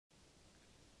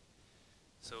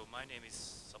So my name is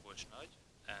Szabolcs Nagy,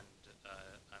 and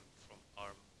I'm from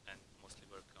ARM and mostly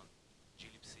work on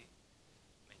glibc,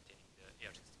 maintaining the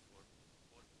AR64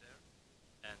 board there.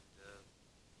 And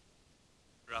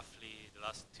roughly the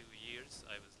last 2 years,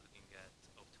 I was looking at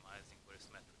optimizing various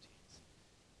math routines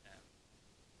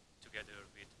together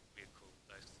with Wilco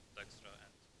Dijkstra,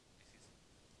 and this is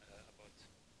about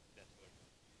that work.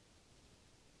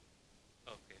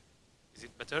 Okay, is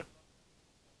it better?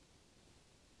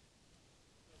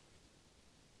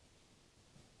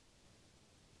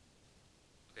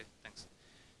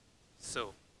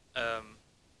 So,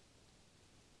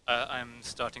 I'm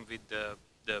starting with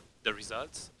the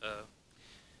results.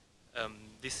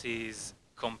 This is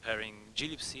comparing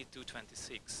glibc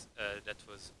 226 that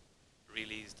was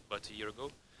released about a year ago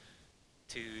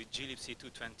to glibc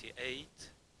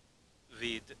 228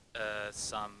 with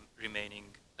some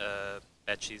remaining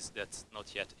patches that's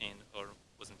not yet in or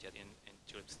wasn't yet in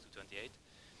glibc 228.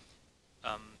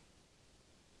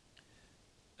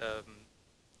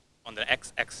 On the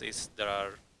x-axis, there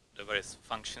are the various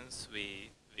functions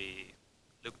we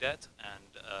looked at,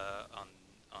 and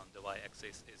on the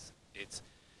y-axis it's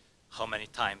how many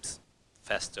times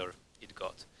faster it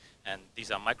got. And these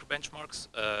are micro benchmarks.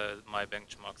 My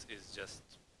benchmarks is just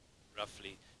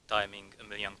roughly timing 1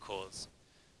 million calls,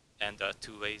 and there are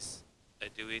 2 ways I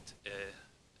do it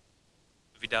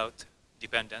without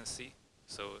dependency.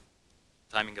 So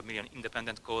timing 1 million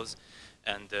independent calls,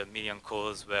 and 1 million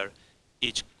calls where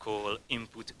each call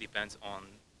input depends on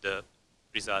the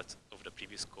result of the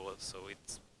previous call, so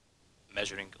it's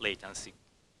measuring latency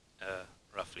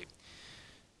roughly.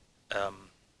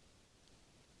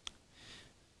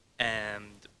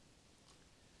 And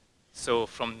so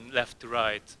from left to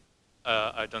right,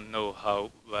 I don't know how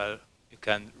well you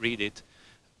can read it.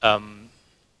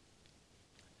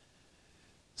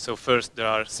 So first, there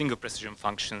are single precision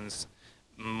functions.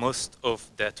 Most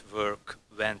of that work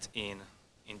went in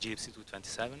glibc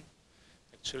 227,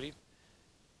 actually.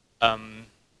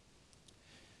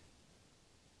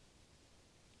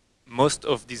 Most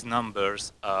of these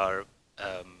numbers are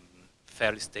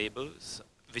fairly stable,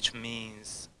 which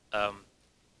means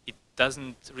it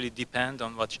doesn't really depend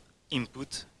on what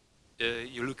input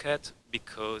you look at,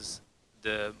 because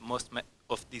most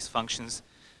of these functions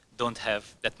don't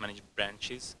have that many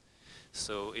branches.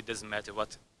 So it doesn't matter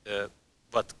what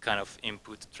kind of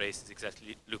input traces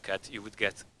exactly look at, you would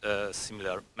get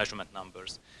similar measurement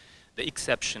numbers. The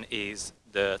exception is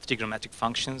the trigonometric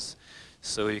functions.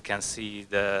 So you can see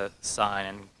the sine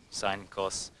and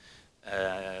sincos,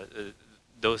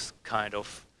 those kind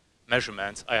of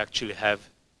measurements. I actually have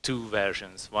 2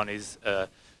 versions. One is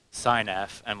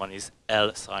sinf and one is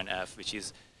sinf, which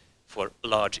is for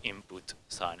large input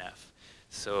sinf.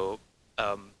 So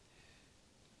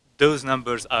those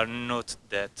numbers are not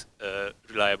that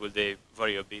reliable. They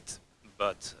vary a bit,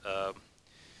 but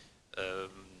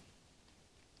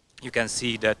you can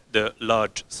see that the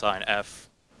large sinf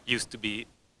used to be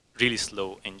really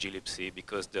slow in glibc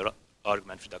because the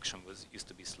argument reduction used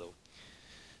to be slow.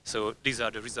 So these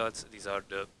are the results. These are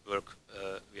the work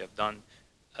we have done.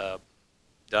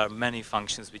 There are many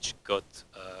functions which got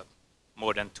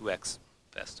more than 2x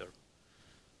faster.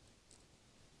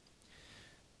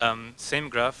 Same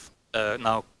graph,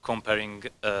 now comparing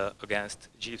against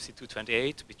glibc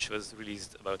 228, which was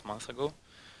released about a month ago.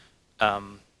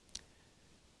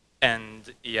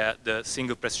 And yeah, the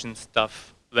single precision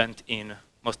stuff went in,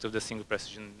 most of the single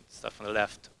precision stuff on the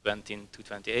left went in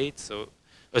 228, so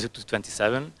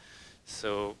 227.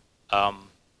 So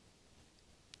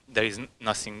there is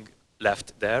nothing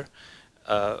left there.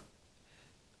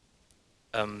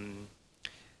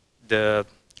 The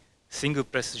single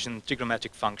precision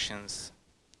trigonometric functions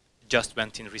just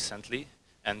went in recently,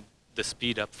 and the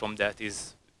speed up from that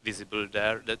is visible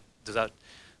there. Those are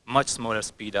much smaller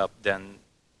speed up than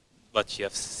what you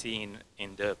have seen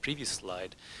in the previous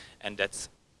slide, and that's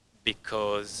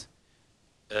because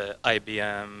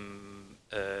IBM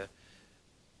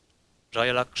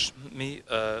Rayalakshmi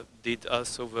did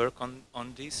also work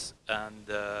on this, and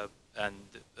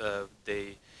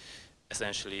they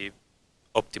essentially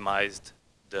optimized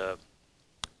the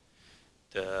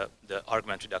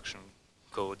argument reduction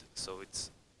code. So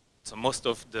most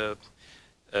of the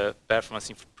performance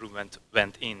improvement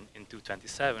went in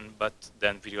 227, but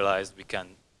then we realized we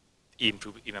can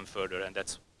improve even further, and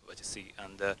that's what you see.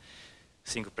 And the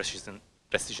single precision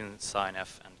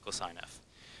sinf and cosinf.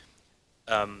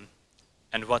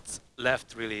 And what's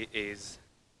left really is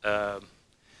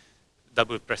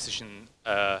double precision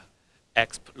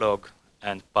exp, log,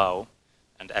 and pow,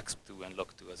 and exp2 and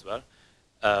log2 as well.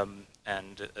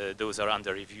 And those are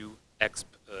under review. Exp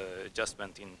it just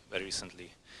went in very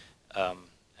recently,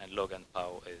 and log and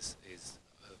pow is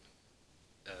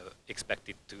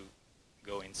expected to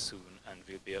go in soon and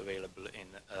will be available in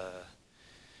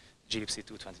glibc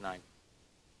 229.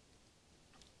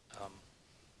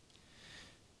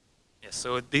 Yeah,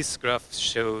 so this graph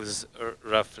shows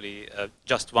roughly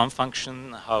just one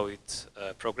function, how it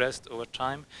progressed over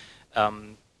time.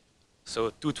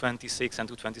 So 226 and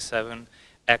 227,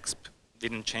 exp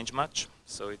didn't change much,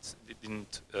 so it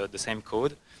didn't the same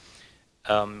code.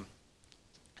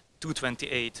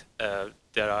 228,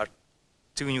 there are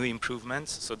two new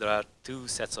improvements, so there are two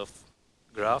sets of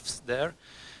graphs there.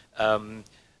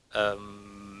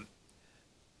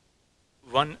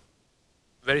 One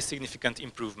very significant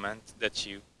improvement that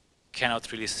you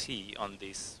cannot really see on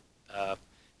this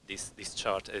this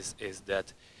chart is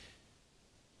that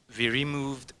we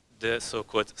removed the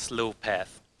so-called slow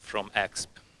path from exp.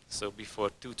 So before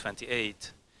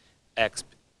 228, exp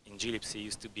in glibc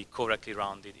used to be correctly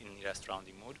rounded in nearest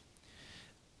rounding mode.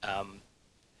 And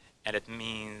it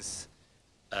means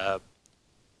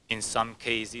in some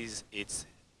cases it's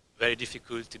very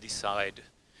difficult to decide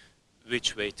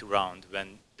which way to round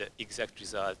when the exact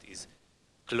result is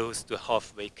close to a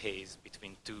halfway case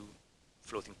between two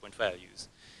floating point values.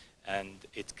 And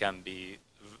it can be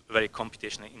very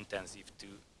computationally intensive to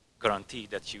guarantee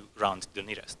that you round the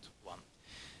nearest one.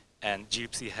 And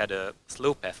glibc had a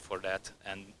slow path for that,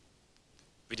 and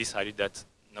we decided that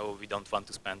no, we don't want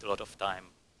to spend a lot of time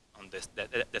on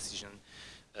that decision.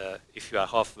 If you are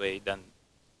halfway, then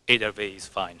either way is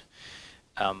fine.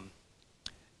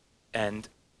 And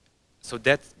so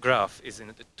that graph is in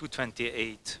the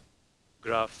 228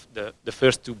 graph. The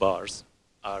first two bars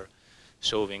are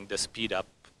showing the speed up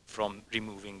from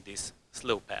removing this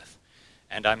slow path.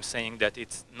 And I'm saying that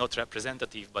it's not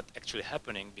representative, but actually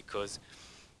happening, because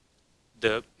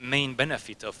the main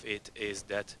benefit of it is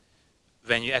that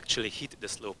when you actually hit the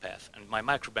slow path, and my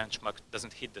micro benchmark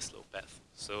doesn't hit the slow path.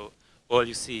 So all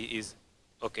you see is,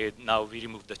 okay, now we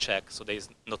remove the check, so there is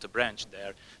not a branch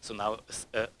there. So now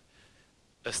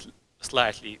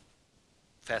slightly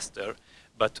faster,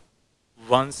 but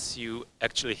once you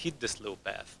actually hit the slow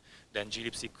path, then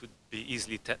glibc could be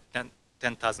easily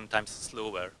 10,000 times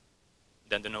slower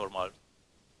than the normal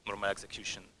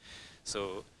execution.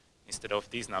 So instead of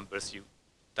these numbers, you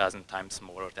 1,000 times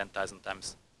more or 10,000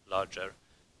 times larger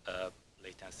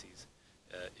latencies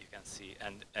you can see,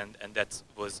 and that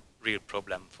was real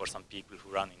problem for some people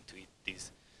who run into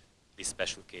these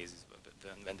special cases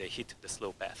when they hit the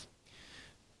slow path.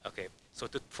 Okay, so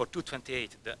for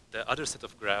 228, the other set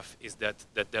of graph is that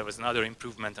there was another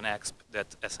improvement on exp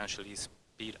that essentially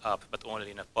speed up, but only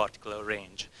in a particular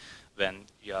range when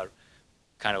you are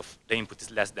kind of, the input is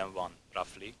less than 1,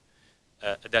 roughly.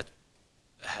 That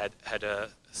had a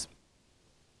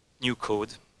new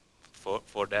code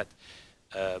for that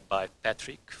by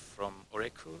Patrick from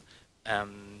Oracle,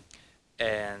 and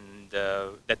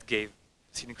that gave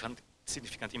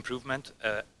significant improvement.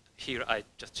 Here I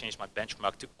just changed my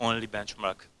benchmark to only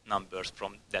benchmark numbers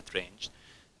from that range,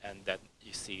 and that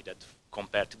you see that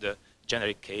compared to the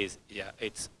generic case, yeah,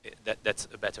 that's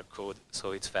a better code,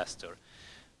 so it's faster.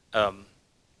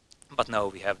 But now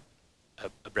we have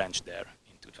a branch there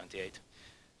in 228.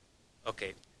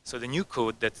 Okay, so the new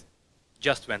code that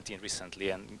just went in recently,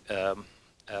 and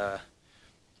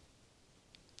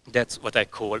that's what I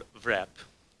call wrap.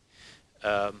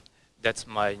 That's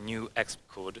my new exp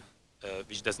code,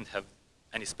 which doesn't have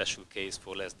any special case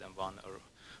for less than 1 or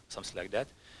something like that.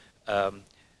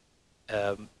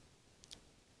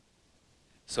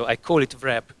 So I call it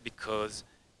wrap because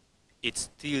it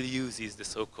still uses the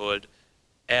so-called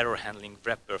error handling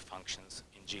wrapper functions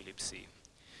in glibc.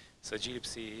 So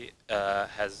glibc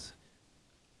has,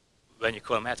 when you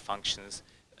call math functions,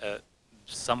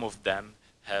 some of them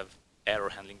have error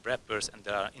handling wrappers, and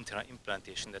there are internal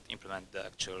implementation that implement the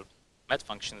actual math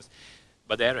functions.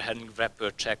 But the error handling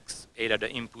wrapper checks either the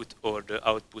input or the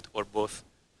output or both,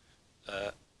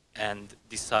 and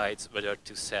decides whether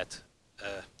to set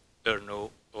or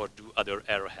no or do other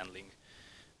error handling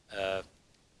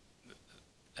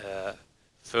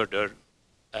further.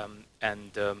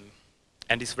 And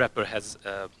this wrapper has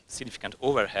significant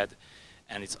overhead,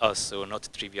 and it's also not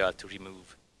trivial to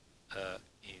remove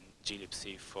in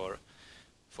glibc for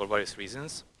various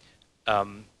reasons.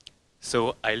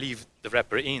 So I leave the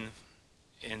wrapper in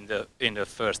the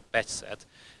first patch set.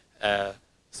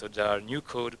 So there are new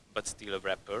code, but still a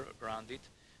wrapper around it.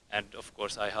 And of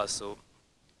course, I also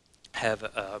have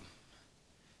a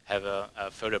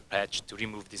further patch to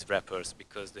remove these wrappers,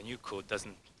 because the new code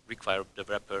doesn't require the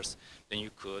wrappers. The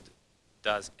new code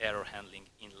does error handling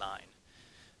in line.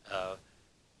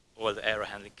 all the error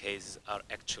handling cases are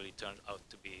actually turned out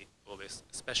to be always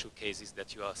special cases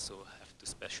that you also have to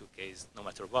special case no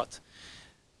matter what.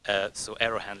 So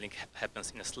error handling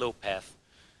happens in a slow path,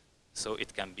 so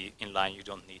it can be inline. You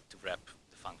don't need to wrap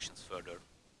the functions further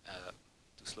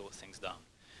to slow things down.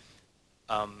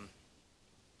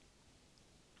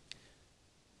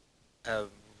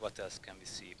 What else can we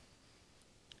see?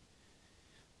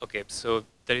 Okay, so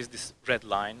there is this red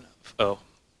line,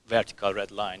 vertical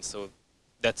red line. So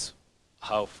that's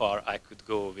how far I could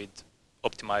go with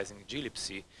optimizing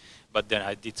glibc. But then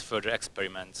I did further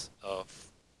experiments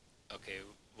of, okay,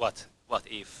 what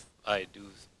if I do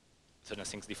certain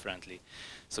things differently?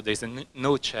 So there's a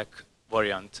no check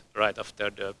variant right after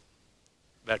the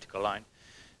vertical line,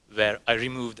 where I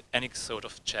removed any sort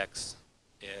of checks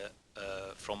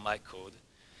from my code.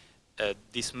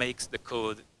 This makes the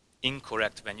code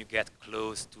incorrect when you get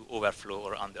close to overflow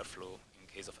or underflow in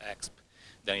case of exp.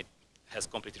 Then it has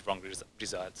completely wrong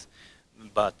results.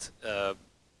 But I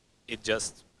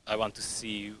want to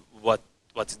see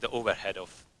what's the overhead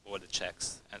of all the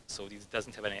checks. And so this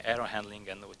doesn't have any error handling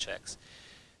and no checks.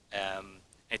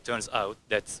 It turns out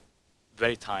that's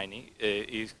very tiny.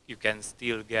 You can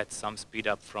still get some speed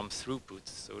up from throughput.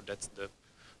 So that's the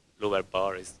lower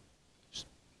bar is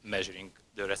measuring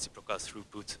the reciprocal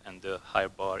throughput, and the higher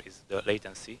bar is the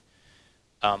latency.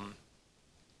 But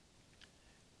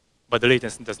the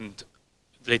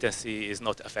latency is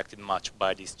not affected much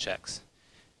by these checks.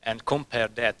 And compare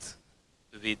that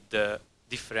with the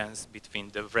difference between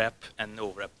the wrap and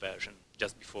no wrap version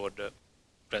just before the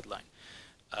red line.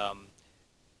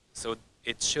 So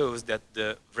it shows that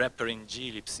the wrapper in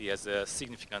glibc has a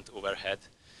significant overhead,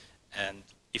 and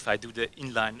if I do the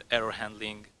inline error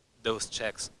handling, those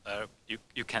checks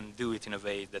you can do it in a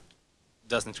way that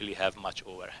doesn't really have much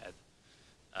overhead.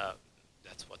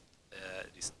 That's what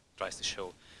this tries to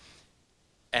show.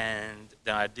 And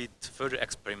then I did further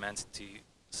experiments.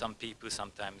 Some people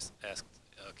sometimes asked,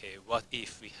 okay, what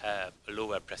if we have a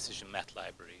lower precision math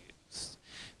library?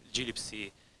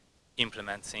 glibc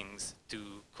implements things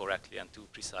too correctly and too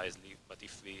precisely, but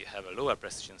if we have a lower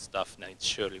precision stuff, then it's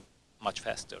surely much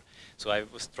faster. So I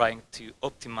was trying to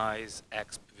optimize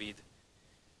exp with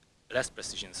less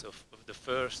precision. So the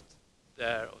first,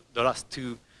 the last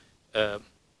two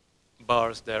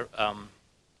bars there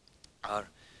are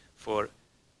for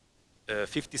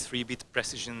 53-bit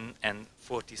precision and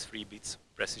 43 bits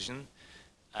precision.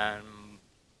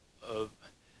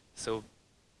 So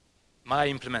my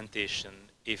implementation,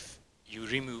 if you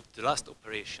remove the last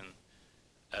operation,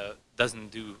 doesn't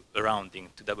do a rounding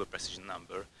to double precision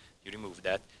number, you remove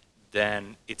that,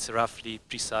 then it's roughly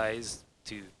precise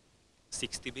to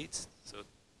 60 bits, so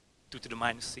 2 to the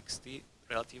minus 60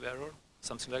 relative error,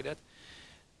 something like that.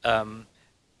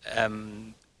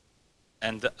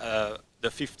 And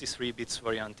the 53 bits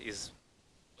variant is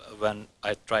when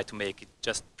I try to make it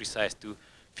just precise to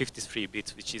 53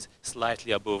 bits, which is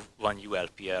slightly above 1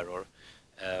 ULP error.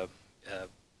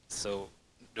 So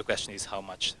the question is how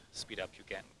much speed up you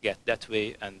can get that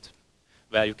way, and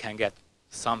where you can get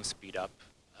some speed up,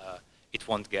 it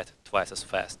won't get twice as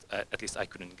fast. At least I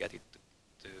couldn't get it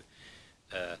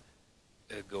to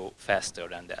go faster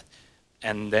than that.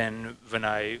 And then when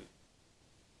I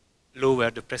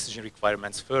lower the precision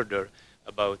requirements further,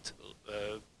 about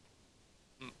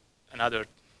another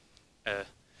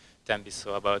 10 bits,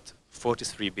 so about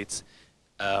 43 bits,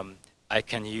 I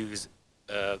can use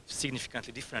a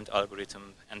significantly different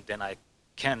algorithm, and then I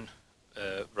can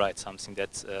write something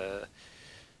that's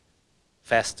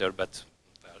faster, but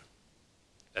well,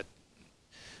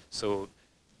 so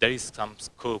there is some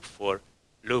scope for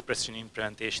low precision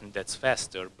implementation that's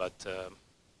faster, but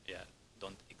yeah,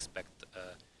 don't expect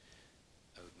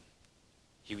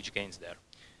huge gains there.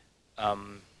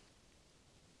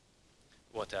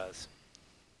 What else?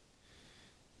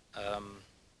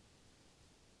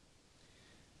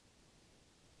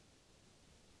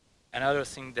 Another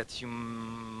thing that you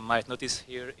might notice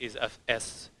here is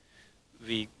as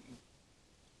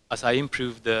I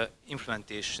improve the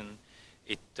implementation,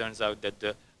 it turns out that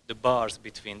the bars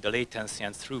between the latency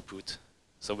and throughput,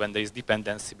 so when there is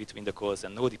dependency between the cores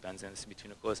and no dependency between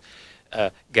the cores,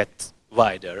 get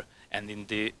wider. And in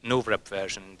the no-wrap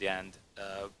version, in the end,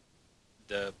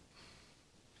 the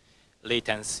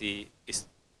latency is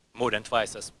more than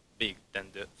twice as big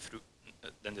than the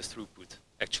throughput.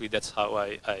 Actually, that's how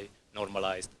I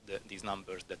normalized these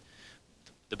numbers, that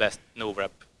the best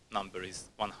no-wrap number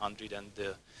is 100 and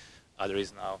the other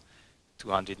is now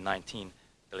 219,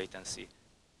 the latency.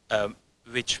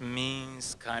 Which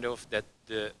means kind of that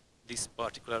this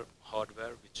particular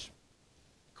hardware, which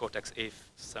Cortex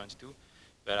A72,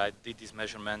 where I did these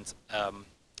measurements,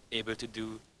 able to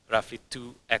do roughly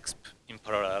 2 exp in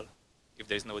parallel if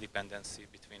there is no dependency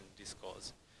between these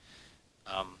calls.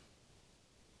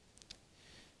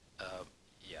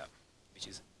 Yeah, which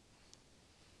is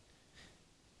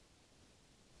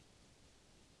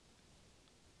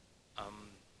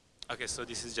okay. So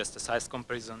this is just a size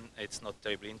comparison. It's not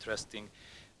terribly interesting,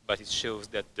 but it shows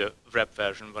that the wrap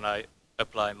version, when I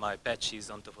apply my patches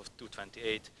on top of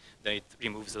 228, then it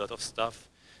removes a lot of stuff,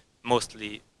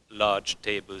 mostly large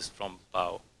tables from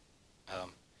POW. I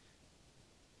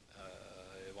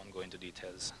won't go into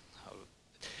details.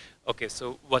 Okay,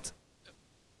 so what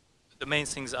the main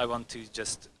things I want to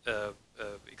just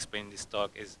explain in this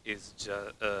talk is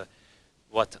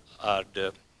what are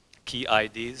the key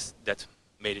ideas that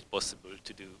made it possible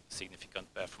to do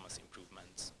significant performance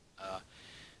improvements.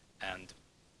 And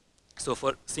so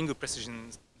for single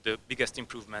precision, the biggest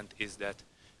improvement is that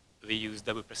we use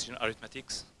double precision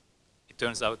arithmetics. It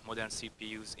turns out modern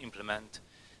CPUs implement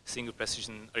single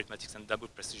precision arithmetics and double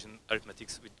precision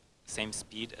arithmetics with same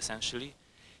speed, essentially,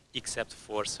 except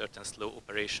for certain slow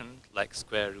operations like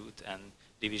square root and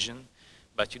division.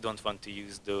 But you don't want to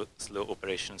use the slow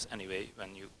operations anyway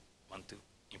when you want to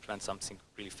implement something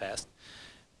really fast.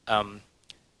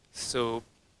 So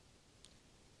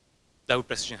double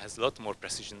precision has a lot more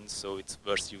precision, so it's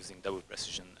worth using double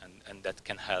precision, and that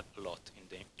can help a lot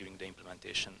during the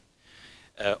implementation.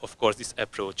 Of course, this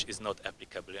approach is not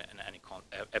applicable in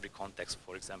every context.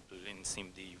 For example, in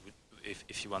SIMD,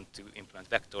 if you want to implement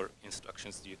vector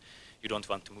instructions, you don't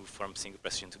want to move from single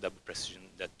precision to double precision.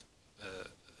 That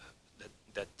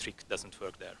trick doesn't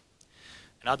work there.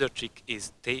 Another trick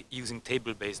is using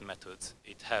table-based methods.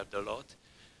 It helped a lot.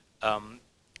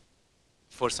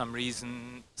 For some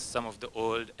reason, some of the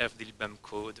old FDLibM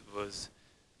code was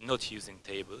not using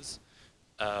tables.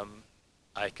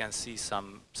 I can see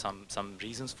some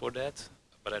reasons for that,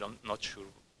 but I'm not sure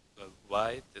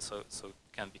why. So it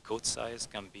can be code size,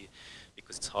 can be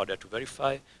because it's harder to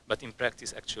verify, but in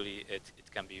practice, actually,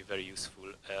 it can be very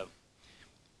useful.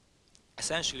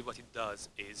 Essentially, what it does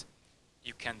is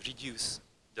you can reduce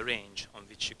the range on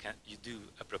which you do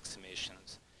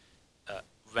approximations.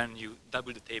 When you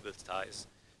double the table size,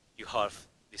 you halve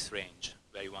this range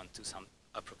where you want to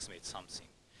approximate something.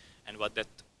 And what that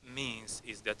means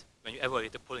is that when you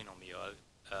evaluate a polynomial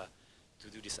to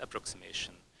do this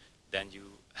approximation, then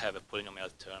you have a polynomial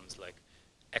terms like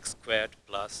x squared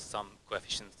plus some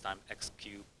coefficient times x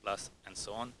cubed plus and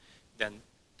so on. Then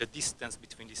the distance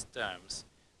between these terms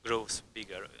grows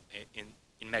bigger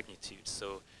in magnitude.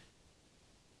 So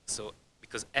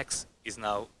because x is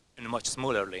now in a much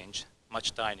smaller range,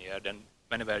 much tinier, then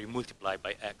whenever you multiply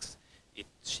by x, it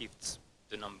shifts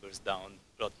the numbers down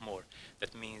a lot more.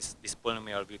 That means this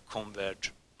polynomial will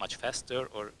converge much faster,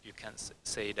 or you can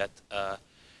say that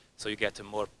so you get a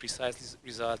more precise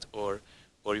result, or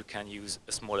you can use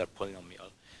a smaller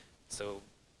polynomial. So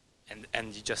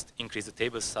and you just increase the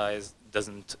table size,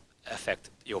 doesn't affect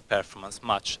your performance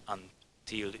much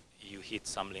until you hit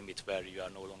some limit where you are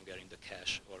no longer in the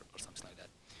cache or something like that.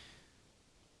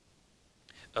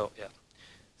 Oh yeah.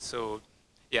 So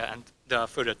yeah, and there are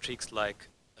further tricks like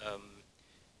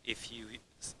if you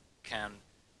can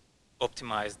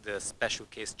optimize the special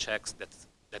case checks that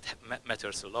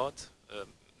matters a lot.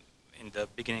 In the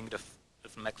beginning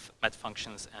of math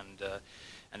functions, and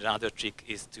another trick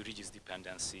is to reduce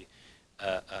dependency.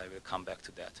 I will come back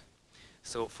to that.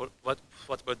 So for what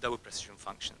about double precision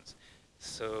functions?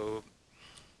 So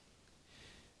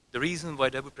the reason why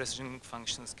double precision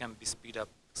functions can be speed up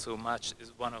so much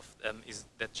is one of them is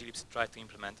that glibc tried to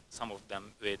implement some of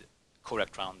them with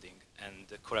correct rounding, and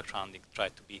the correct rounding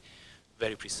tried to be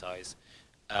very precise.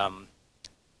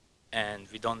 And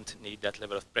we don't need that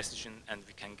level of precision, and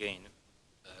we can gain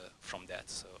from that.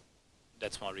 So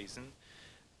that's one reason.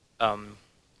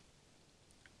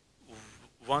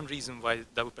 One reason why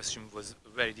double precision was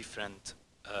very different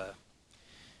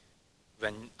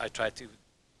when I tried to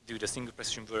do the single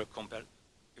precision work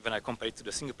when I compare it to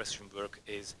the single precision work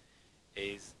is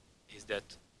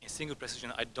that in single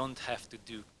precision I don't have to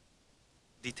do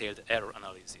detailed error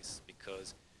analysis,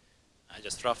 because I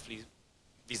just roughly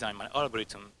design my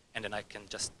algorithm and then I can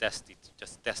just test it,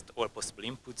 just test all possible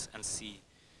inputs and see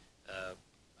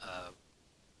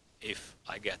if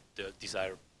I get the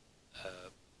desired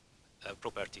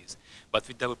properties. But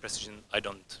with double precision, I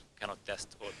cannot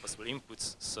test all possible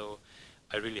inputs, so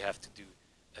I really have to do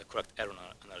a correct error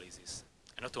analysis.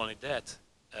 And not only that,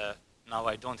 now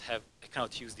I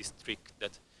cannot use this trick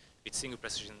that with single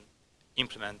precision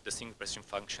implement the single precision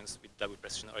functions with double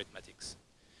precision arithmetics.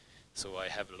 So I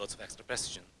have lots of extra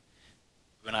precision.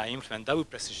 When I implement double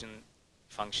precision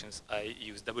functions, I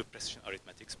use double precision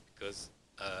arithmetics because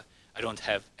I don't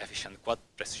have efficient quad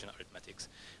precision arithmetics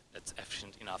that's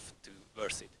efficient enough to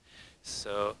verse it.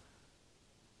 So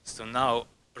now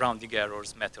rounding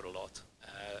errors matter a lot,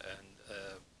 and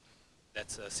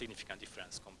that's a significant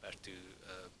difference compared to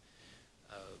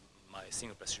my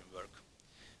single precision work.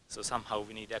 So somehow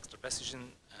we need extra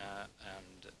precision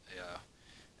and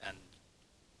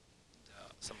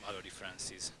some other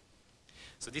differences.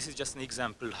 So this is just an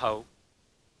example how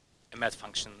a math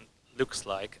function looks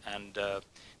like, and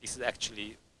this is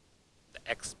actually the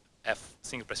expf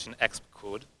single precision exp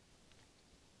code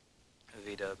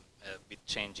with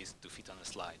changes to fit on a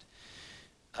slide.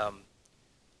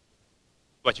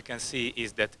 What you can see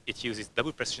is that it uses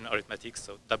double precision arithmetic,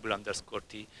 so double underscore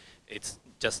t. It's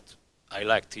just, I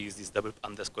like to use this double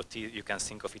underscore t. You can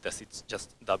think of it as it's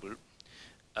just double.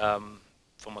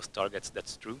 For most targets,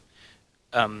 that's true.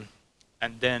 And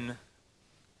then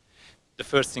the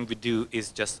first thing we do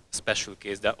is just special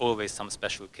case. There are always some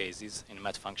special cases in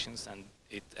math functions, and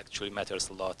it actually matters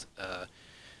a lot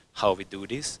how we do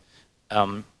this.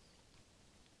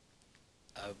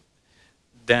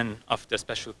 Then after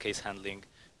special case handling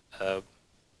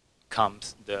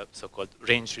comes the so-called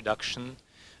range reduction.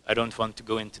 I don't want to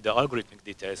go into the algorithmic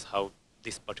details how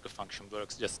this particular function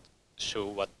works, just show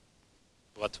what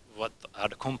are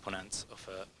the components of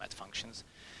math functions.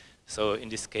 So in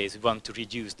this case, we want to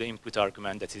reduce the input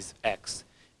argument that is x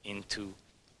into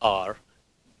r.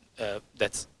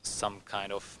 That's some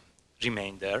kind of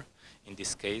remainder in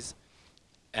this case,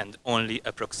 and only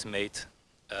approximate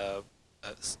a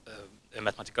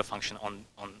mathematical function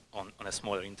on a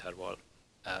smaller interval.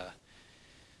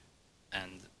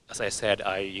 And as I said,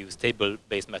 I use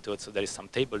table-based methods, so there is some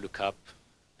table lookup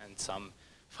and some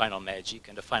final magic,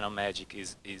 and the final magic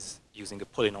is using a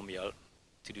polynomial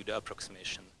to do the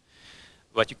approximation.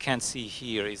 What you can see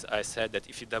here is I said that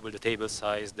if you double the table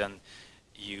size, then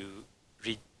you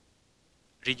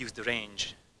reduce the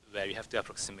range where you have to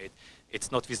approximate.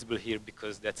 It's not visible here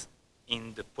because that's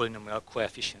in the polynomial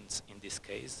coefficients in this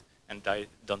case, and I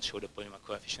don't show the polynomial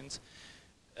coefficients.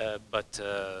 But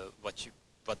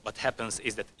what happens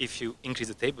is that if you increase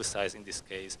the table size in this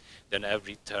case, then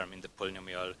every term in the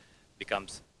polynomial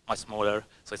becomes much smaller,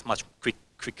 so it's much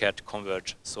quicker to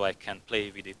converge, so I can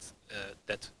play with it,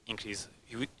 that increase,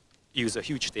 use a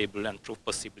huge table, and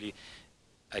possibly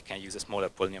I can use a smaller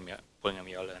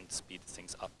polynomial and speed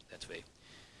things up that way.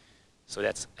 So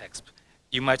that's exp.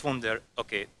 You might wonder,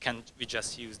 okay, can we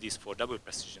just use this for double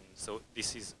precision? So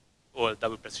this is all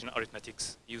double precision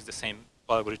arithmetics, use the same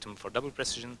algorithm for double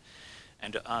precision,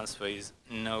 and the answer is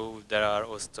no, there are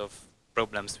all sorts of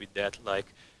problems with that, like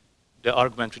the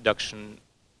argument reduction,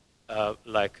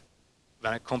 like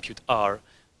when I compute r,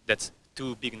 that's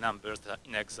two big numbers that are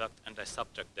inexact, and I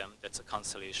subtract them, that's a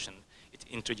cancellation. It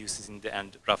introduces in the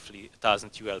end roughly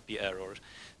 1,000 ULP error.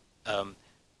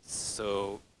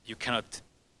 So you cannot,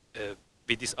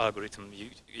 with this algorithm,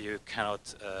 you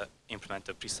cannot implement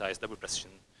a precise double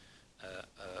precision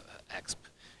exp.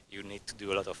 You need to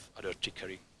do a lot of other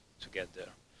trickery to get there.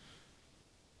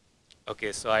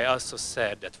 Okay, so I also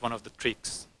said that one of the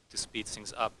tricks to speed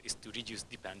things up is to reduce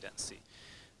dependency.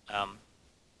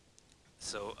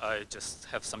 So I just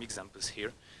have some examples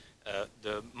here.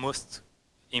 The most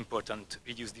important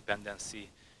reduce dependency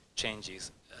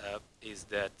changes is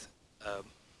that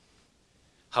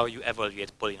how you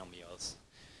evaluate polynomials.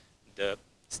 The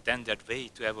standard way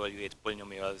to evaluate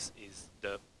polynomials is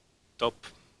the top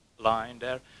line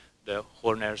there, the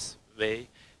Horner's way,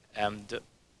 and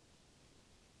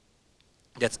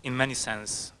that's in many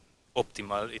sense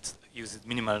optimal. It uses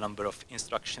minimal number of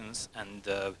instructions and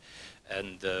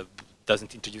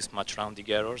doesn't introduce much rounding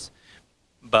errors,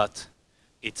 but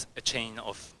it's a chain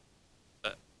of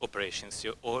operations.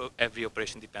 So every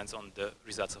operation depends on the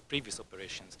results of previous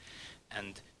operations,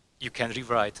 and you can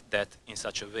rewrite that in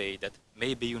such a way that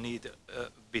maybe you need a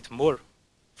bit more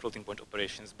floating point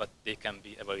operations, but they can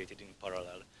be evaluated in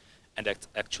parallel, and that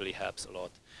actually helps a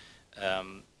lot.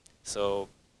 So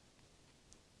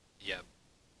yeah,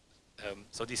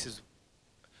 so this is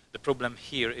the problem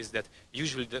here, is that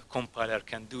usually the compiler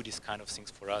can do this kind of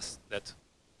things for us, that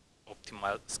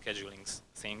optimal scheduling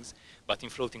things, but in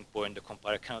floating point the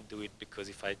compiler cannot do it, because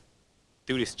if I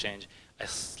do this change, I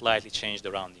slightly change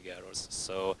the rounding errors.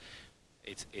 So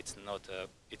it's not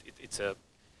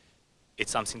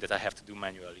it's something that I have to do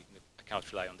manually. I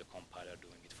cannot rely on the compiler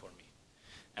doing it for me.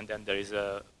 And then there is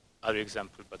a other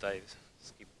example, but I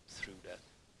skipped through that.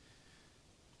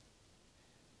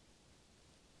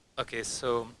 Okay,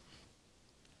 so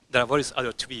there are various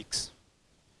other tweaks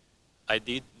I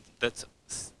did that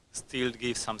still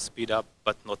give some speed up,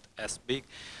 but not as big,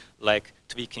 like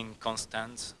tweaking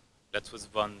constants. That was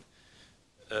one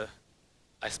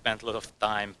I spent a lot of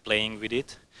time playing with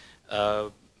it.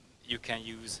 You can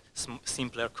use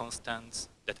simpler constants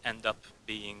that end up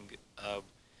being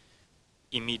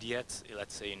immediate,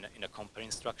 let's say in a compare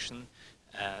instruction,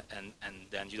 and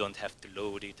then you don't have to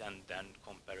load it and then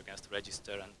compare against the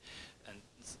register, and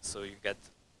so you get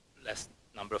less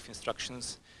number of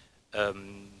instructions.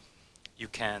 You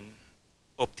can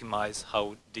optimize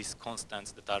how these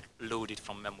constants that are loaded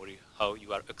from memory, how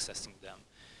you are accessing them.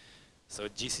 So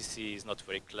GCC is not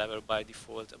very clever by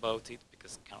default about it,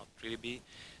 because it cannot really be.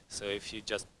 So if you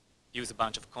just use a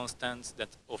bunch of constants, that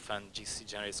often GCC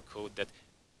generates code that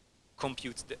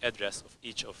computes the address of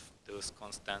each of those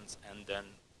constants and then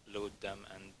load them,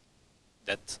 and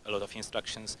that's a lot of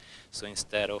instructions. So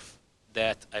instead of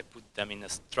that, I put them in a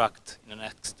struct, in an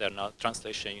external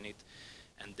translation unit,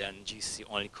 and then GCC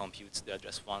only computes the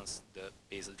address once, the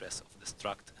base address of the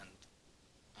struct, and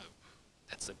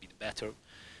that's a bit better,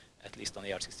 at least on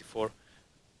AR64.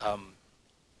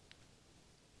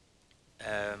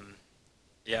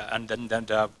 Yeah, and then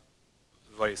there are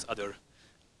various other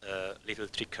little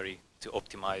trickery to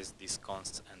optimize these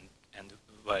consts and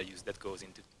values that goes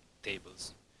into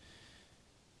tables.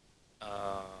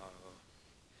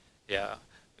 Yeah,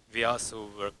 we also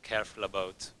were careful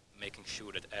about making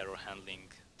sure that error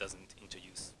handling doesn't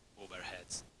introduce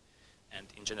overheads. And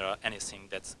in general, anything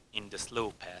that's in the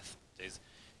slow path, there's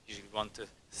usually want a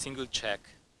single check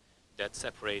that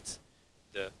separates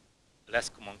the less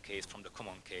common case from the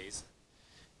common case.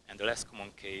 And the less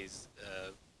common case,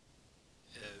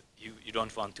 you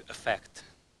don't want to affect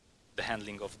the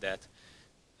handling of that,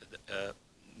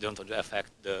 don't want to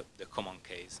affect the common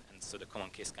case. And so the common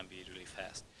case can be really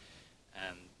fast.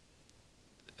 And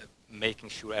making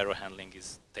sure error handling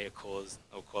is tail calls,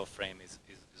 no call frame is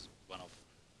one of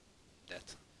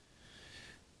that.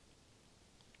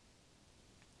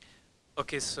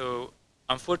 Okay, so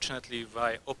unfortunately,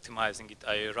 by optimizing it,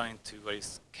 I run into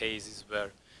various cases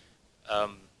where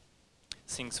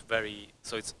things vary.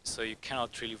 So you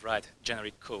cannot really write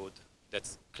generic code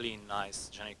that's clean, nice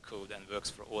generic code and works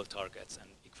for all targets and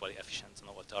equally efficient on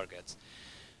all targets.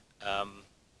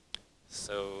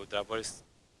 So there are various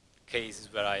cases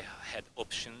where I had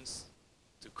options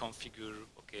to configure,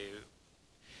 okay,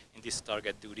 in this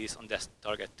target do this, on this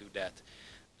target do that.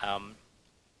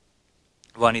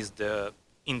 One is the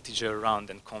integer round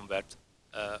and convert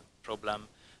problem,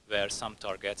 where some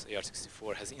targets,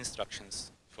 AR64 has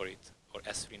instructions for it, or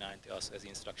S390 also has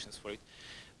instructions for it,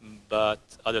 but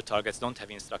other targets don't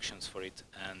have instructions for it,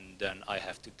 and then I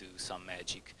have to do some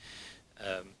magic.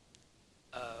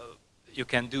 You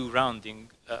can do rounding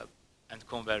and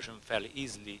conversion fairly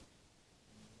easily,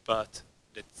 but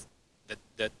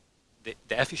the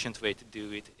efficient way to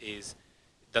do it is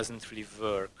it doesn't really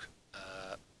work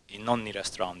in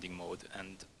non-nearest rounding mode,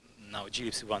 and now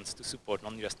glibc wants to support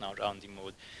non-nearest rounding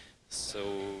mode, so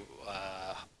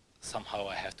somehow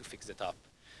I have to fix that up.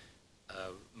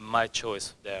 My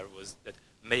choice there was that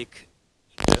make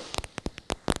the,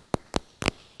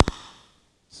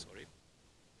 sorry,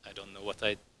 I don't know what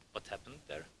happened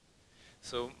there.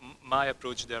 So my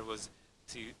approach there was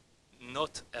to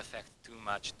not affect too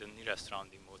much the nearest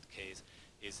rounding mode case.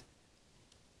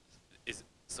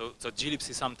 So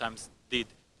glibc sometimes did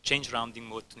change rounding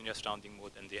mode to nearest rounding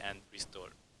mode and the end restore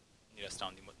nearest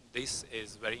rounding mode. This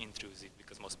is very intrusive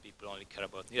because most people only care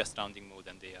about nearest rounding mode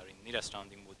and they are in nearest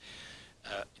rounding mode.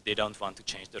 They don't want to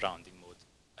change the rounding mode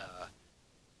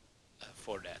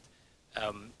for that.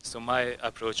 So my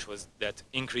approach was that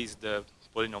increase the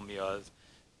polynomial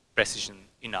precision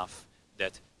enough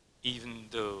that even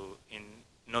though in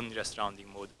non-nearest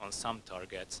rounding mode on some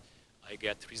targets I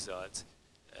get results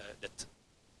that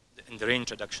and the range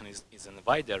reduction is in a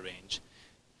wider range,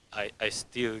 I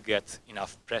still get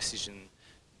enough precision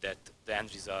that the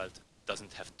end result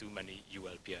doesn't have too many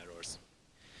ULP errors.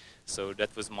 So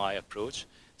that was my approach.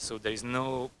 So there is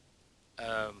no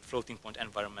floating point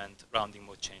environment rounding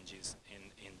mode changes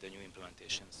in the new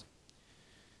implementations.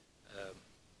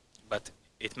 But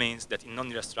it means that in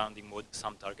non-nearest rounding mode,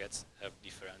 some targets have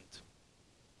different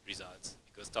results.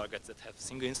 Because targets that have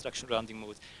single instruction rounding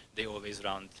mode, they always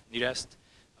round nearest.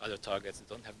 Other targets that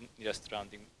don't have nearest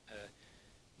rounding,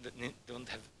 don't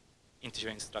have integer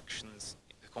instructions,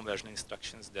 conversion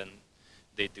instructions, then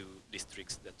they do these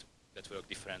tricks that work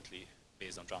differently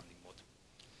based on rounding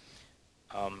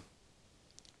mode.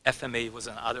 FMA was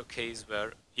another case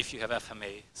where if you have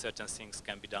FMA, certain things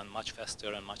can be done much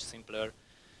faster and much simpler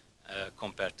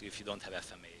compared to if you don't have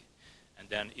FMA. And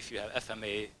then if you have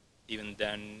FMA, even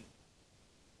then,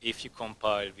 if you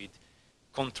compile with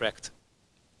contract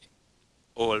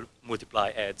all multiply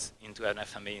adds into an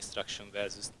FMA instruction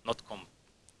versus not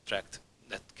contract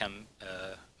that can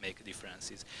make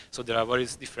differences. So there are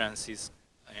various differences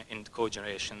in code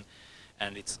generation,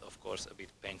 and it's of course a bit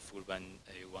painful when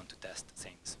you want to test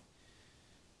things.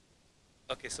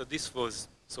 Okay, so this was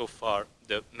so far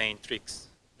the main tricks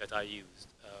that I used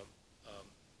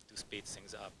to speed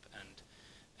things up, and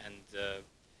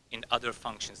in other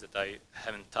functions that I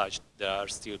haven't touched, there are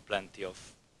still plenty of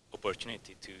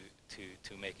opportunity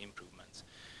to make improvements,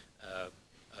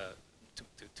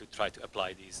 to try to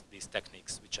apply these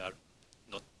techniques, which are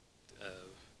not,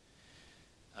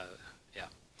 yeah.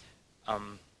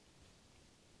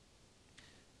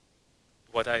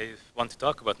 What I want to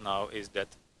talk about now is that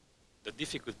the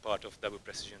difficult part of double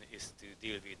precision is to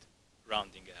deal with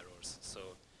rounding errors. So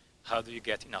how do you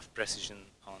get enough precision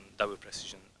on double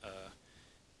precision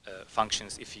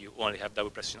functions if you only have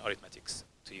double precision arithmetics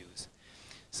to use?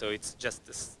 So it's just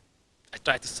this, I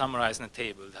try to summarize in a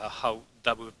table how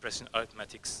double precision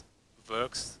arithmetics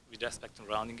works with respect to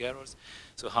rounding errors.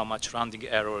 So how much rounding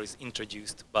error is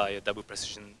introduced by a double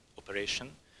precision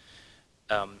operation.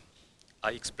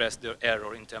 I express the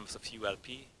error in terms of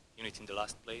ULP, unit in the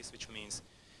last place, which means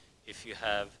if you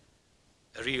have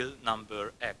a real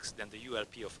number x, then the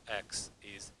ULP of x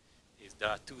is there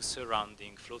are two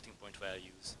surrounding floating point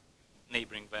values,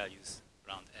 neighboring values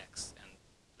around x, and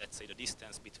let's say the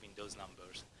distance between those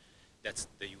numbers, that's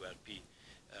the ULP.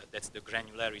 That's the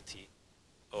granularity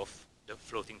of the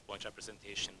floating point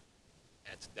representation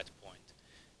at that point.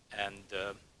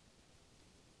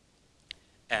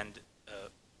 And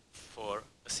for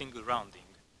a single rounding,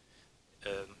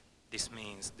 this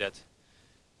means that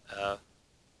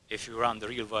if you round the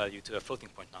real value to a floating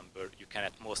point number, you can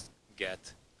at most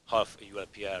get half a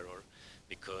ULP error,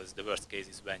 because the worst case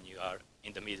is when you are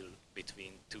in the middle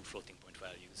between two floating point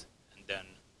values, and then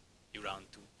you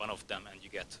round to one of them and you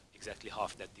get exactly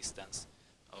half that distance,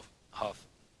 of half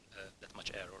that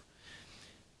much error.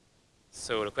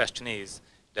 So the question is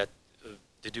that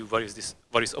to do various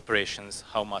operations,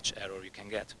 how much error you can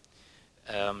get.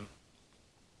 And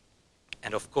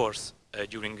of course,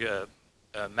 during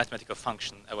mathematical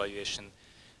function evaluation,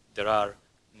 there are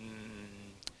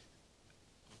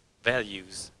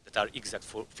values that are exact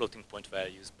floating point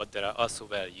values, but there are also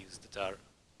values that are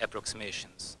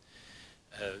approximations.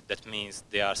 That means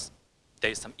there is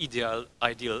some ideal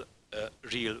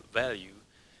real value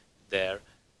there,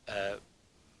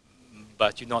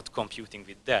 but you're not computing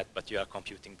with that, but you are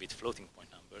computing with floating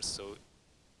point numbers. So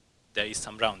there is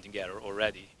some rounding error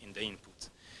already in the input.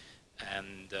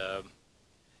 And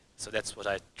so that's what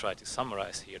I try to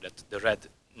summarize here, that the red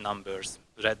numbers,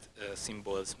 red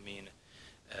symbols mean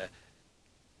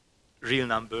real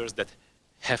numbers that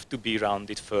have to be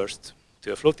rounded first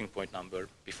to a floating point number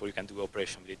before you can do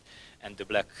operation with it. And the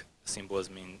black symbols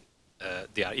mean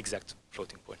they are exact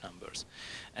floating point numbers.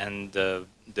 And the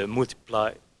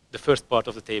first part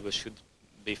of the table should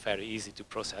be very easy to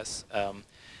process.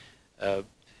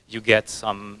 You get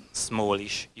some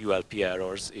smallish ULP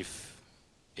errors if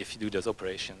you do those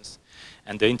operations.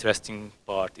 And the interesting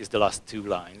part is the last two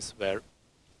lines, where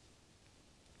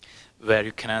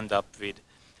you can end up with,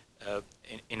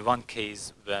 in one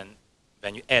case,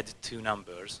 when you add two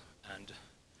numbers and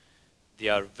they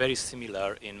are very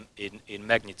similar in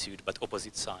magnitude but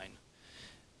opposite sign,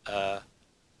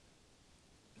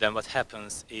 then what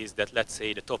happens is that, let's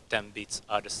say the top 10 bits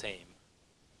are the same,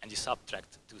 and you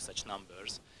subtract two such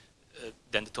numbers,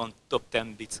 then the top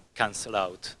 10 bits cancel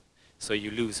out, so you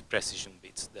lose precision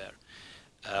bits there.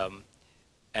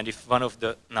 And if one of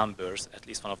the numbers, at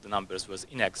least one of the numbers, was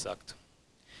inexact,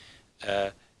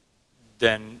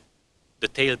 then the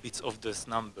tail bits of this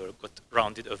number got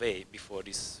rounded away before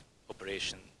this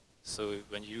operation. So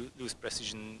when you lose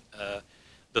precision,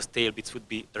 those tail bits would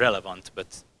be relevant,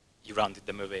 but you rounded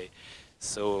them away.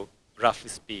 So roughly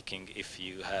speaking, if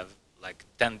you have like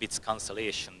 10 bits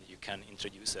cancellation, you can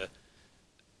introduce a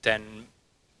 10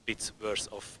 bits worth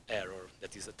of error,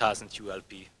 that is 1000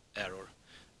 ULP error,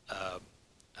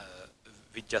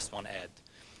 with just one add.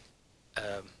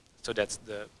 So that's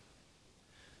the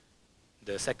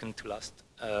second to last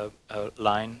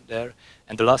line there.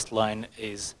 And the last line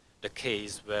is the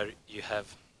case where you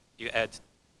add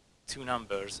two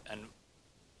numbers, and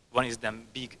one is the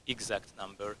big exact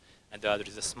number and the other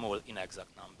is a small inexact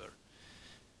number.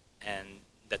 And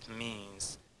that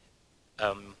means,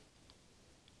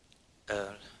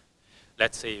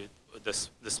 let's say the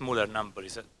smaller number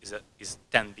is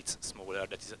 10 bits smaller,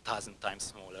 that is 1000 times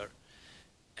smaller.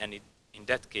 And in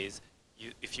that case,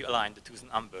 if you align the two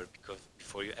numbers, because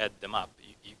before you add them up,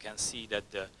 you can see that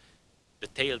the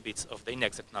tail bits of the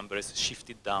inexact number is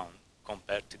shifted down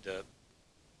compared to the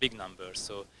big number.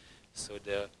 So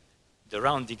the the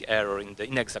rounding error in the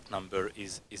inexact number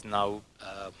is now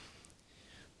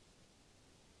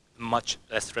much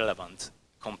less relevant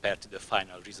compared to the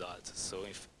final result. So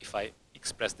if I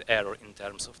express the error in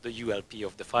terms of the ULP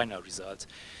of the final result,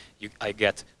 I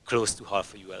get close to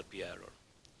half a ULP error.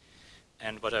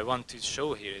 And what I want to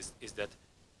show here is that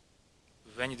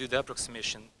when you do the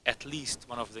approximation, at least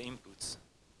one of the inputs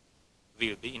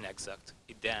will be inexact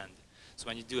at the end. So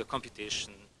when you do a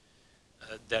computation,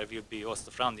 there will be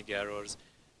also rounding errors.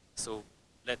 So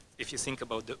if you think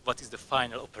about what is the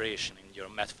final operation in your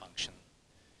math function,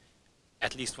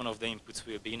 at least one of the inputs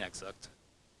will be inexact.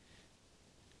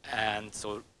 And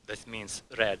so that means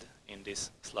red in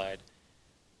this slide.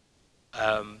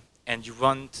 And you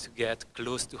want to get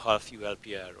close to half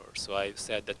ULP error. So I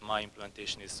said that my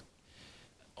implementation is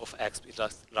of X is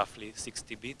roughly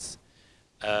 60 bits.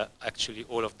 Actually,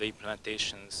 all of the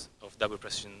implementations of double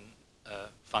precision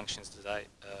functions that I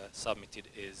submitted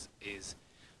is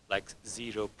like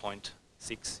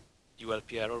 0.6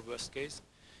 ULP error worst case.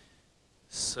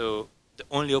 So the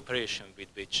only operation with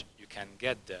which you can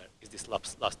get there is this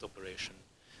last operation.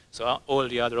 So all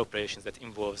the other operations that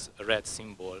involves a red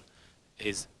symbol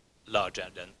is larger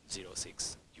than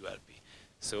 0.6 ULP.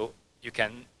 So you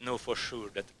can know for sure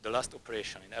that the last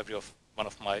operation in every one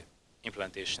of my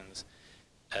implementations,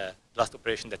 last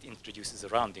operation that introduces a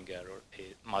rounding error,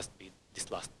 it must be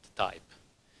this last type.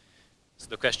 So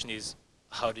the question is,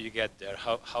 how do you get there?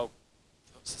 How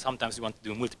sometimes you want to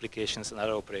do multiplications and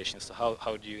other operations, so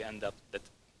how do you end up that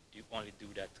you only do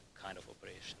that kind of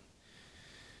operation?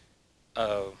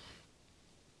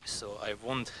 So I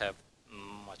won't have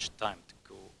much time to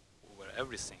go over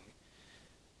everything,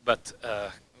 but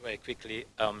very quickly,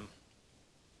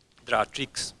 there are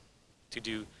tricks to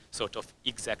do sort of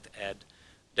exact add.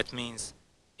 That means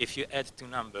if you add two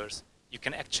numbers, you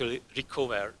can actually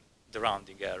recover the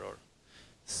rounding error.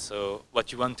 So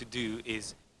what you want to do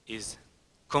is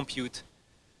compute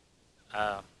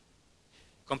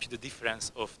the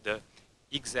difference of the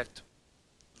exact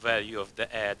value of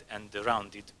the add and the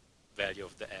rounded value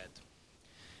of the add.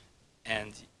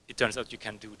 And it turns out you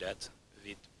can do that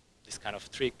with this kind of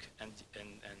trick, and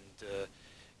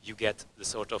you get the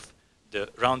sort of the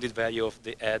rounded value of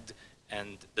the add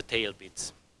and the tail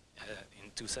bits in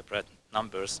two separate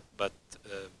numbers, but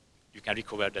you can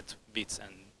recover that bits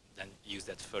and then use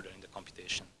that further in the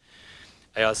computation.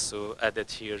 I also added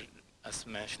here as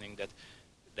mentioning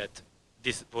that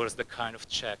this was the kind of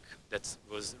check that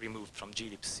was removed from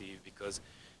glibc, because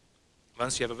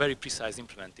once you have a very precise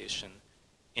implementation,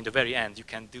 in the very end you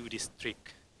can do this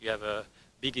trick. You have a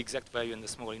big exact value and a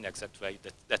small inexact value,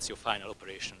 that's your final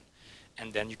operation.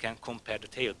 And then you can compare the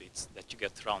tail bits that you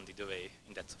get rounded away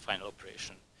in that final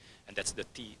operation. And that's the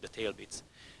tail bits.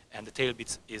 And the tail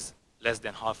bits is less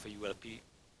than half a ULP,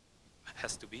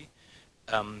 has to be.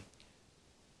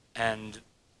 And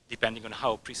depending on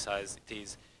how precise it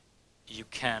is, you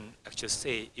can actually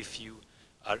say if you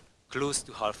are close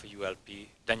to half a ULP,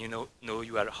 then you know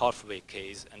you are halfway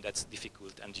case, and that's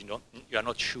difficult, and you are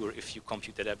not sure if you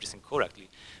computed everything correctly.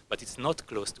 But it's not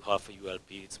close to half a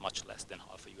ULP, it's much less than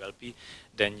half a ULP.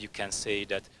 Then you can say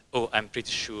that, oh, I'm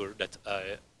pretty sure that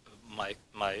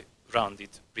my rounded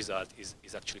result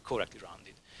is actually correctly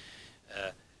rounded.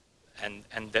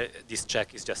 This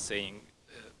check is just saying,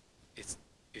 if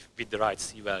with the right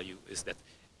C value,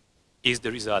 is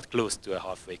the result close to a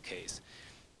halfway case.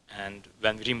 And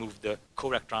when we remove the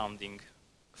correct rounding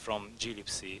from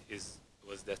glibc,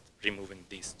 was that removing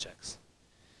these checks.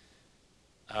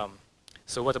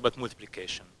 So what about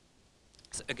multiplication?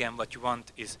 So again, what you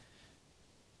want is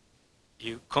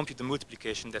you compute the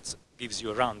multiplication that gives you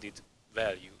a rounded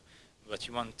value, but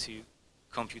you want to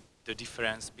compute the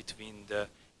difference between the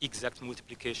exact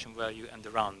multiplication value and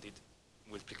the rounded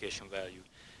multiplication value.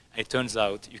 And it turns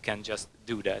out you can just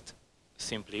do that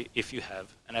simply if you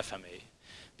have an FMA,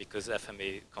 because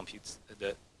FMA computes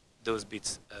those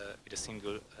bits with a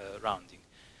single rounding.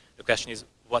 The question is,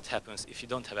 what happens if you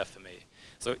don't have FMA?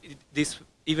 So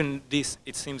even this,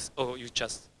 it seems, oh, you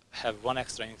just have one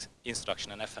extra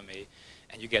instruction, an FMA,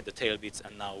 and you get the tail bits,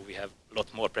 and now we have a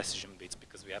lot more precision bits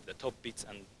because we have the top bits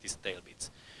and these tail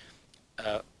bits.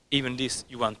 Even this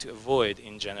you want to avoid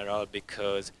in general,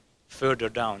 because further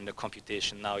down the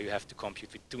computation, now you have to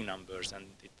compute with two numbers, and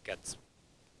it gets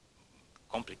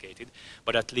complicated,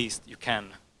 but at least you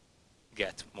can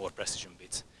get more precision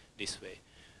bits this way.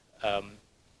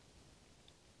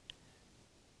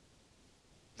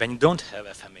 When you don't have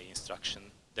FMA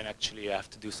instruction, then actually you have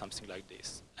to do something like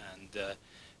this. And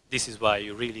this is why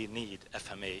you really need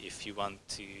FMA if you want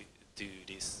to do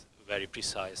these very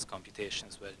precise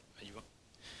computations when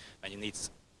you need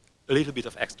a little bit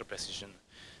of extra precision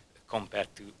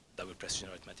compared to double precision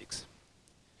arithmetics.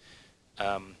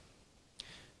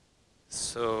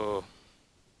 So,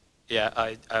 yeah,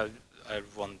 I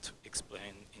won't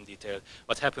explain in detail.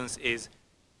 What happens is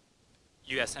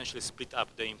you essentially split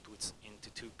up the inputs into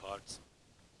two parts,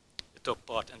 the top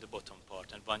part and the bottom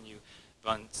part. And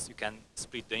once you can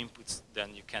split the inputs,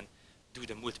 then you can do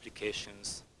the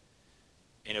multiplications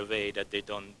in a way that they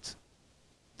don't,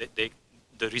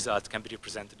 the result can be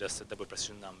represented as a double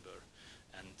precision number.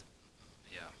 And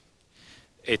yeah,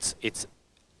 it's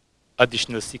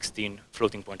additional 16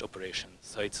 floating point operations.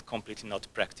 So it's completely not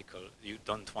practical. You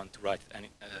don't want to write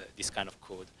this kind of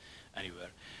code anywhere.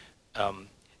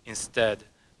 Instead,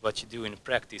 what you do in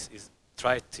practice is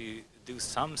try to do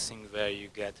something where you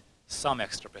get some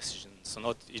extra precision.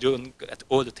 So you don't get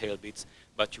all the tail bits,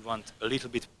 but you want a little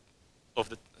bit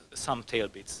of some tail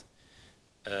bits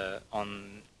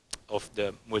of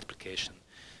the multiplication.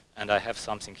 And I have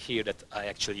something here that I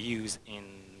actually use in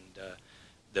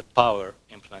the power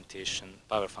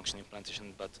function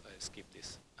implementation, but I skip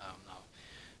this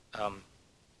now.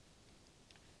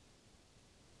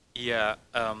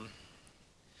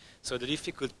 So the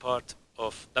difficult part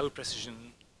of double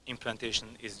precision implementation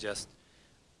is just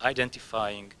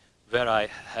identifying where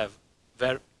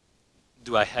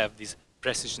do I have these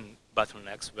precision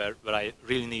bottlenecks where I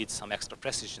really need some extra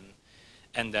precision,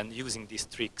 and then using these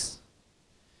tricks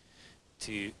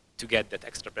to get that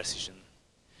extra precision.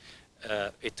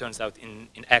 It turns out in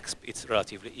expf it's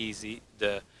relatively easy.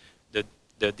 The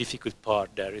difficult part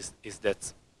there is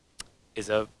that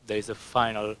there is a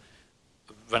final,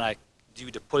 when I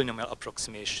do the polynomial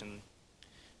approximation,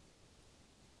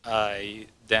 I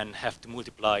then have to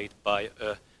multiply it by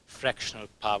a fractional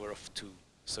power of 2.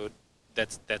 So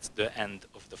that's the end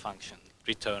of the function.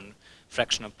 Return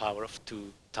fractional power of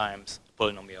 2 times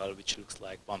polynomial, which looks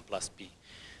like 1 plus p.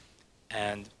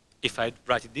 And if I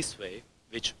write it this way,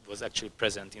 which was actually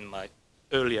present in my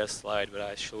earlier slide where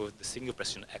I showed the single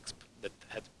precision exp that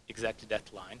had exactly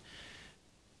that line,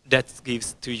 that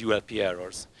gives 2 ULP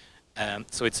errors.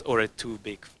 So it's already too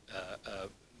big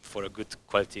for a good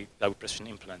quality double precision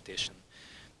implementation.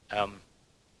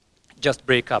 Just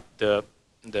break up in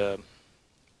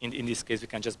this case we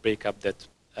can just break up that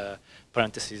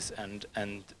parentheses, and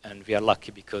we are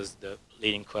lucky because the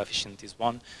leading coefficient is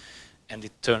 1, and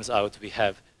it turns out we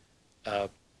have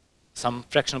some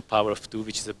fractional power of 2,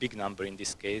 which is a big number in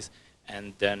this case,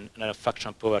 and then another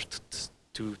fractional power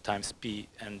 2 times p,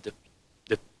 and the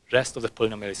rest of the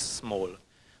polynomial is small.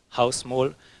 How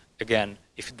small? Again,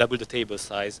 if you double the table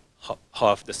size,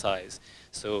 half the size.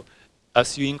 So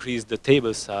as you increase the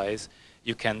table size,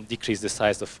 you can decrease the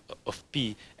size of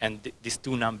p, and these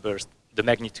two numbers, the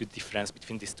magnitude difference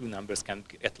between these two numbers can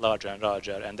get larger and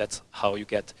larger, and that's how you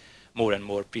get more and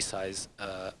more precise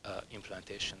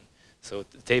implementation. So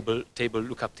the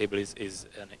lookup table is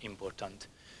an important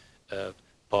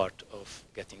part of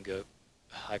getting a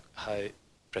high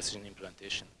precision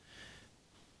implementation.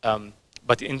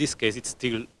 But in this case, it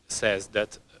still says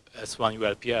that as 1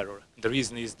 ULP error. The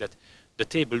reason is that the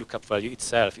table lookup value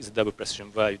itself is a double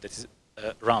precision value that is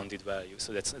a rounded value,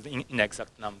 so that's an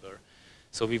inexact number.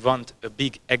 So we want a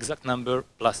big exact number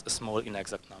plus a small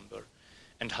inexact number.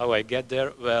 And how I get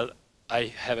there? Well, I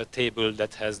have a table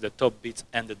that has the top bits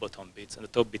and the bottom bits, and the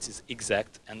top bits is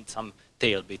exact, and some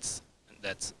tail bits, and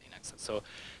that's inexact. So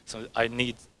I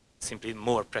need simply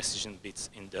more precision bits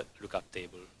in the lookup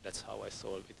table. That's how I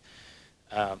solve it.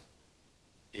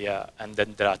 Yeah, and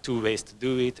then there are two ways to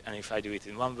do it, and if I do it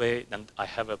in one way, then I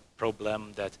have a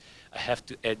problem that I have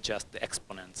to adjust the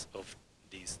exponents of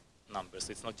these numbers.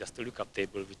 It's not just a lookup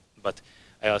table, but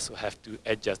I also have to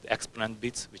adjust the exponent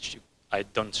bits, which I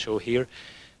don't show here.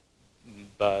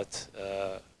 But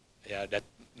yeah, that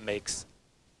makes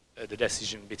the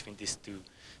decision between these two,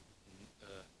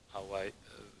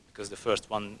 because the first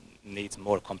one needs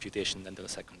more computation than the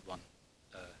second one.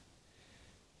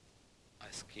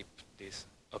 I skip this.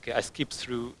 Okay, I skip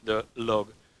through the log.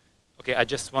 Okay, I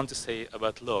just want to say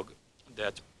about log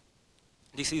that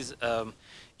this is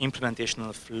implementation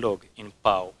of log in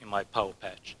POW, in my POW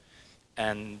patch.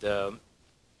 And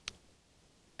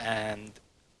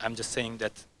I'm just saying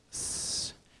that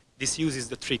this uses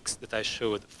the tricks that I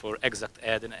showed for exact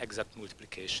add and exact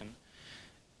multiplication.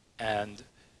 And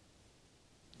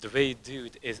the way you do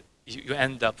it is you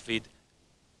end up with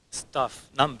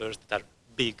numbers that are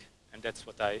big, and that's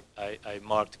what I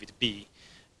marked with B,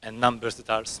 and numbers that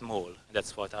are small, and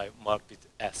that's what I marked with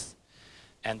S.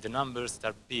 And the numbers that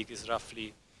are big is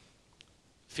roughly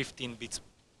 15 bits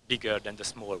bigger than the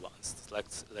small ones. It's like,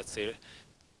 let's say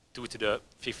 2 to the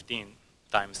 15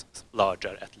 times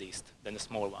larger, at least, than the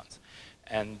small ones.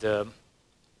 And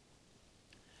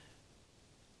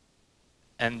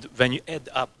And when you add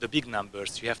up the big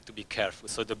numbers, you have to be careful.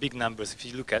 So the big numbers, if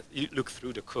you look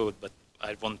through the code, but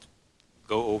I won't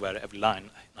go over every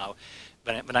line now.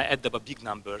 When I add up the big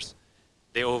numbers,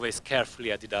 they always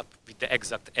carefully added up with the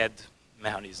exact add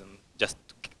mechanism, just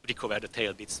to recover the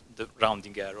tail bits, the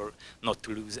rounding error, not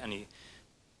to lose any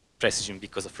precision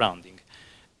because of rounding.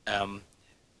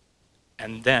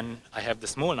 And then I have the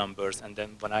small numbers, and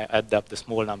then when I add up the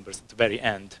small numbers at the very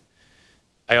end,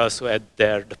 I also add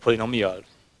there the polynomial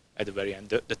at the very end,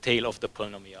 the tail of the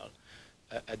polynomial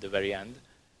at the very end.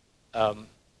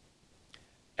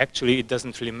 Actually, it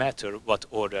doesn't really matter what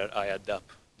order I add up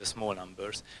the small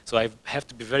numbers. So I have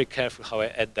to be very careful how I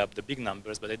add up the big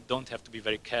numbers, but I don't have to be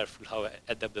very careful how I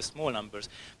add up the small numbers,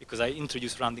 because I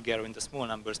introduce rounding error in the small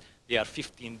numbers. They are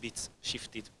 15 bits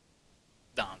shifted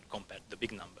down compared to the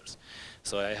big numbers.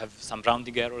 So I have some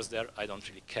rounding errors there. I don't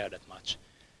really care that much.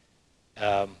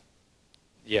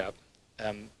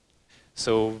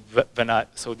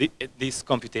 This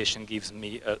computation gives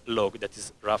me a log that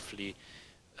is roughly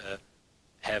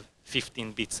have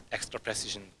 15 bits extra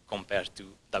precision compared to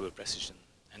double precision,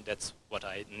 and that's what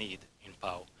I need in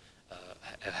POW.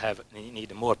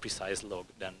 Need a more precise log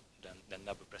than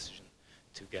double precision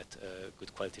to get a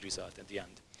good quality result at the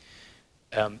end.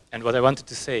 And what I wanted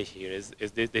to say here is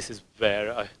this is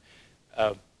where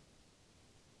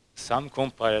some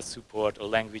compiler support or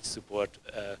language support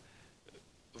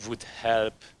would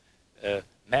help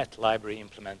math library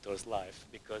implementers' life,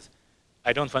 because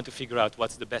I don't want to figure out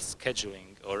what's the best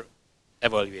scheduling or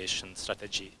evaluation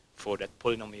strategy for that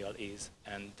polynomial is,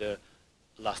 and the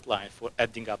last line for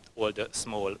adding up all the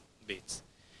small bits.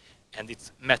 And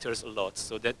it matters a lot.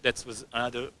 So that was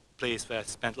another place where I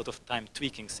spent a lot of time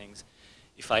tweaking things.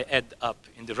 If I add up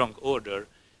in the wrong order,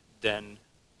 then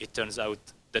it turns out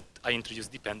that I introduce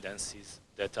dependencies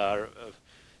that are,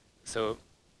 so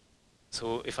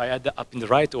if I add up in the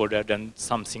right order, then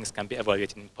some things can be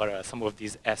evaluated in parallel. Some of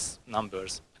these S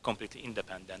numbers are completely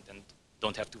independent and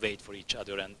don't have to wait for each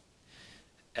other and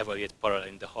evaluate parallel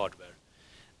in the hardware.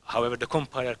 However, the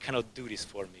compiler cannot do this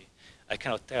for me. I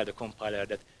cannot tell the compiler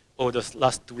that, oh, those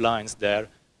last two lines there,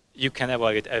 you can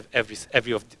evaluate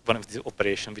every one of these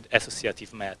operations with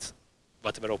associative math,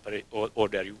 whatever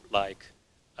order you like.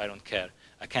 I don't care.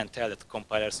 I can't tell that the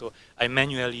compiler, so I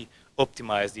manually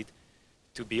optimized it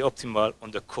to be optimal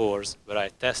on the cores where I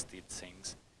tested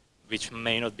things, which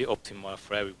may not be optimal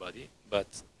for everybody,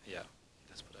 but yeah,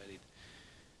 that's what I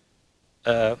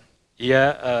did.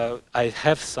 I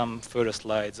have some further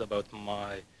slides about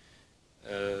my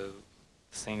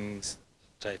things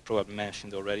that I probably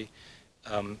mentioned already.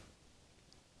 And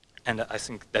I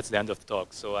think that's the end of the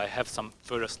talk. So I have some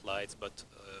further slides, but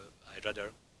I'd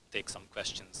rather take some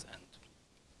questions, and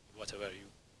whatever you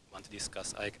want to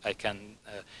discuss, I can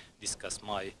discuss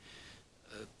my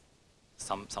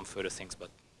some further things, but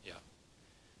yeah.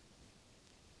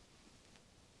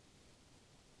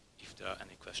 If there are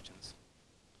any questions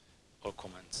or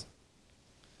comments.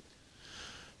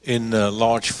 In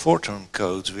large Fortran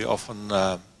codes, we often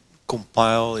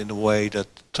compile in a way that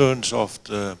turns off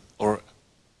or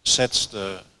sets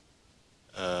the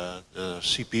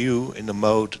CPU in the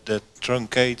mode that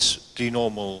truncates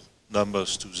denormal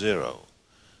numbers to 0.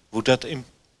 Would that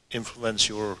influence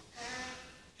your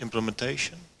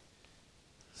implementation?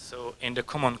 So in the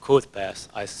common code path,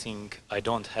 I think I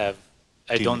don't have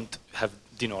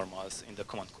denormals in the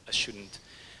common code. I shouldn't.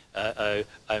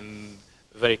 I'm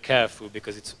very careful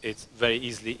because it very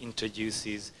easily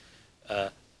introduces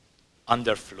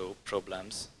underflow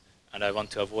problems, and I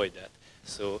want to avoid that.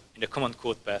 So in the common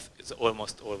code path, it's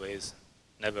almost always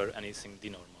never anything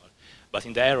denormal. But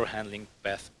in the error handling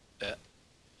path,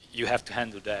 you have to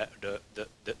handle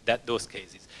those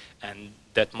cases, and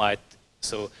that might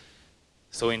so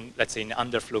in, let's say, in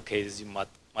underflow cases, you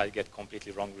might get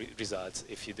completely wrong results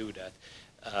if you do that.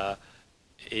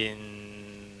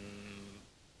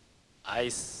 I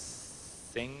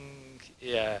think,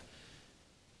 yeah.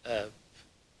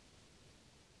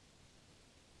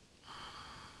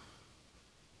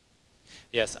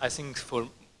 Yes, I think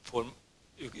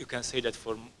you can say that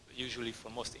usually for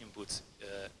most inputs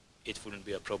it wouldn't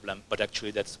be a problem, but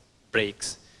actually that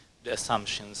breaks the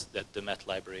assumptions that the math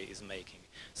library is making.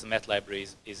 So math library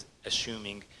is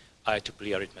assuming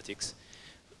IEEE arithmetics,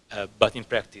 but in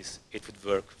practice it would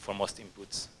work for most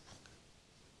inputs.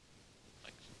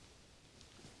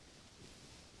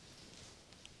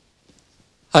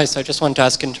 Hi, so I just wanted to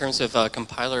ask in terms of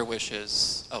compiler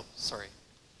wishes. Oh, sorry.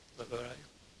 Where are you?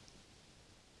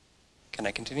 Can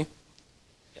I continue?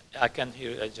 Yeah, I can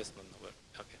hear, I just don't know where.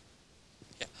 Okay.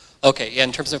 Yeah. Okay, yeah,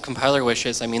 in terms of compiler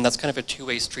wishes, I mean, that's kind of a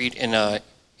two-way street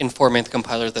in informing the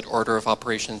compiler that order of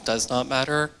operations does not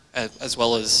matter, as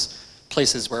well as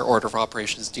places where order of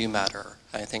operations do matter.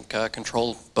 I think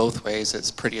control both ways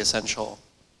is pretty essential.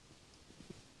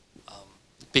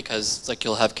 Because like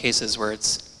you'll have cases where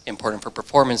it's important for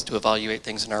performance to evaluate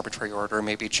things in arbitrary order,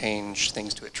 maybe change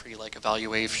things to a tree-like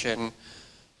evaluation.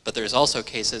 But there's also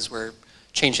cases where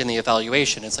changing the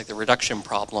evaluation, it's like the reduction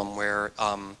problem where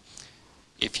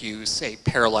if you, say,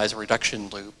 parallelize a reduction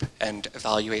loop and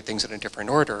evaluate things in a different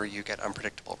order, you get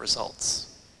unpredictable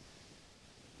results.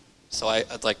 So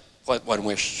I'd like, one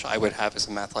wish I would have as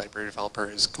a math library developer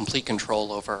is complete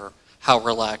control over how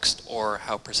relaxed or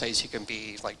how precise you can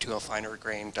be, like to a finer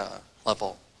grained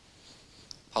level,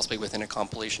 possibly within a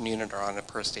compilation unit or on a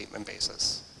per statement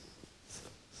basis.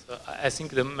 So I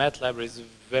think the math library is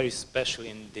very special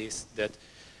in this, that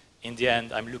in the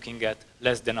end I'm looking at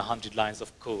less than 100 lines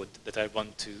of code that I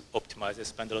want to optimize. I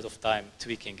spend a lot of time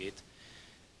tweaking it.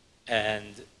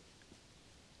 And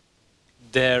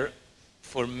there,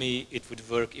 for me, it would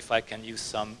work if I can use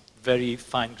some very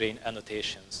fine-grained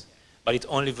annotations. But it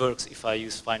only works if I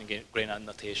use fine-grained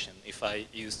annotation. If I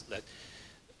use that,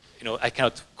 you know, I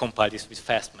cannot compile this with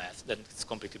fast math, then it's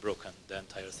completely broken, the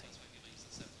entire thing.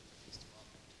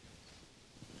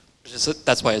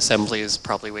 That's why assembly is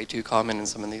probably way too common in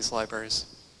some of these libraries.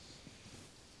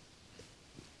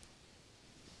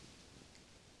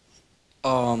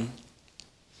 I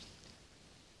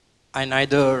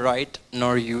neither write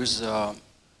nor use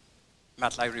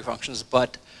math library functions,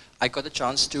 but I got the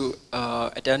chance to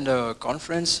attend a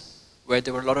conference where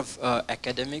there were a lot of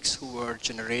academics who were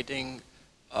generating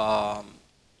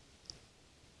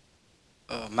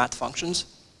math functions,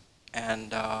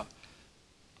 and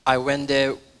I went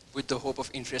there with the hope of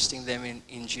interesting them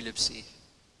in glibc.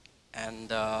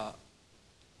 And I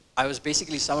was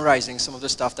basically summarizing some of the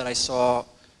stuff that I saw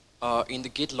in the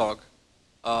Git log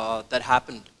that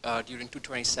happened during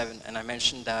 227, and I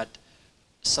mentioned that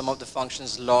some of the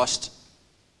functions lost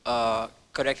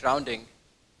correct rounding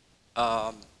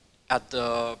with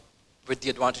the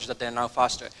advantage that they're now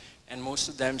faster. And most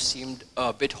of them seemed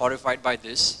a bit horrified by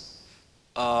this.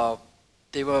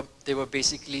 They were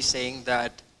basically saying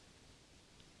that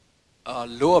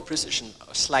lower precision,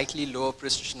 slightly lower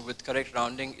precision with correct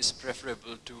rounding is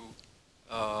preferable to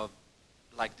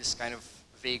like this kind of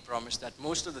vague promise that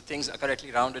most of the things are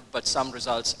correctly rounded, but some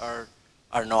results are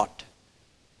not.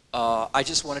 I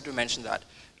just wanted to mention that.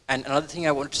 And another thing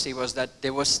I wanted to say was that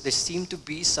there seemed to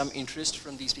be some interest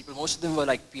from these people. Most of them were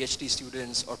like PhD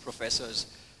students or professors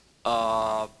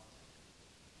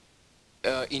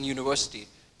in university.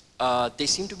 There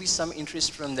seemed to be some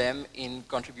interest from them in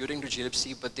contributing to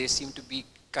glibc, but they seem to be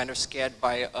kind of scared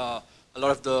by a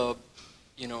lot of the,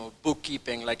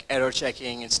 bookkeeping, like error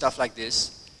checking and stuff like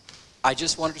this. I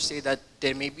just wanted to say that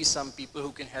there may be some people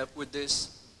who can help with this,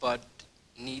 but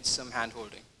need some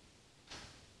hand-holding.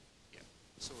 Yeah.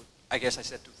 So I guess I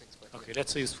said two things. Okay,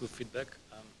 that's useful feedback.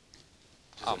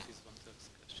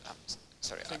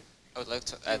 Sorry, I would like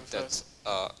to add that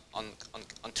on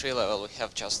tree level we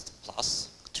have just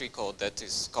plus tree code that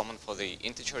is common for the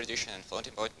integer addition and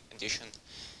floating point addition,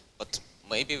 but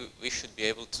maybe we should be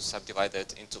able to subdivide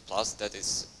that into plus that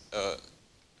is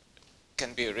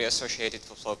can be reassociated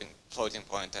for floating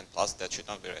point, and plus that should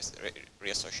not be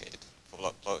reassociated for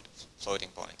floating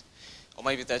point. Or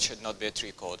maybe that should not be a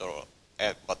tree code or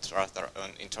but rather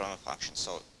an internal function.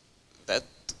 So that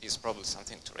is probably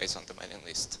something to raise on the mailing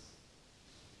list.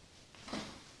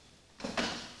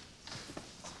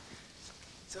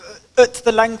 So at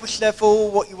the language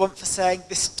level, what you want for saying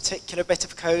this particular bit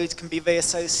of code can be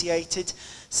reassociated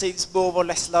seems more or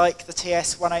less like the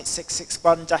TS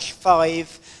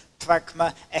 18661-5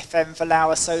 pragma FM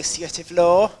allow associative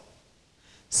law.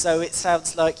 So it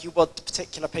sounds like you want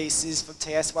particular pieces from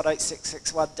TS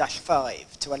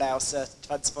 18661-5 to allow certain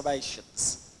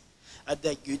transformations. And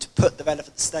then you'd put the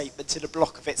relevant statement in a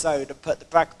block of its own and put the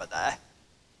pragma there.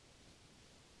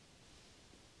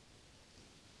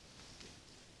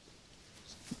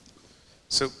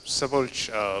 So, Szabolcs,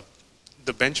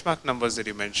 the benchmark numbers that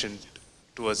you mentioned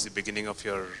towards the beginning of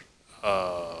your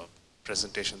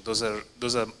presentation, those are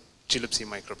glibc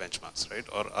micro benchmarks, right?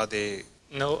 Or are they?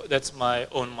 No, that's my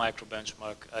own micro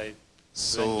benchmark.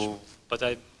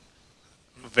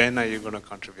 When are you going to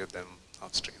contribute them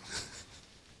upstream?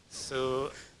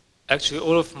 So, actually,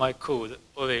 all of my code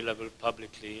available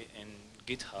publicly in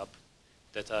GitHub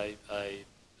that I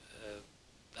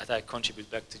contribute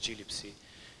back to glibc.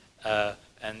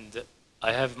 And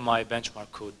I have my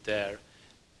benchmark code there.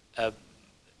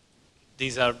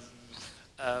 These are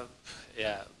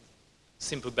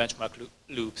simple benchmark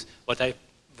loops. What I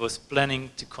was planning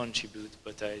to contribute,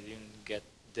 but I didn't get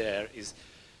there, is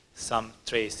some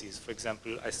traces. For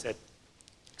example, I said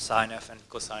sinf and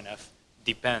cosinf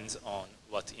depends on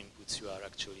what inputs you are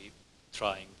actually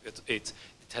trying. It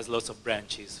has lots of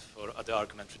branches for other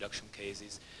argument reduction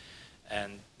cases,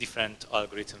 and different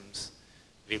algorithms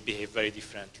will behave very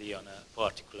differently on a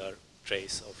particular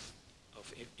trace of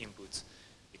inputs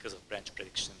because of branch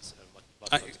predictions.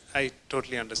 I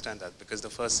totally understand that, because the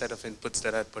first set of inputs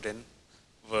that I put in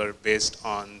were based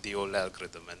on the old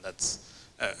algorithm, and that's,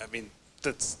 I mean,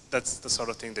 that's the sort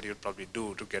of thing that you'd probably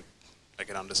do to get like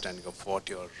an understanding of what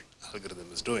your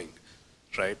algorithm is doing,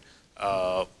 right?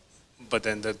 But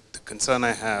then the concern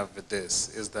I have with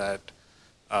this is that,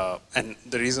 and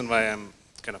the reason why I'm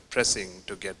kind of pressing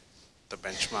to get the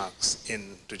benchmarks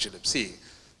into glibc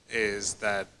is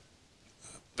that,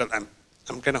 well,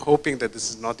 I'm kind of hoping that this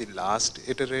is not the last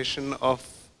iteration of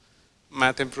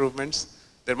math improvements.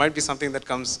 There might be something that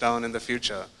comes down in the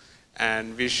future,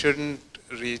 and we shouldn't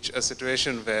reach a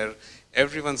situation where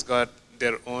everyone's got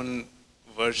their own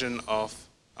version of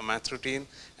a math routine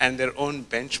and their own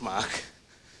benchmark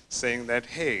saying that,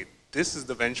 hey, this is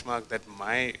the benchmark that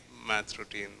my math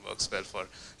routine works well for.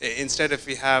 Instead, if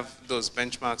we have those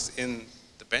benchmarks in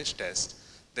the bench test,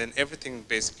 then everything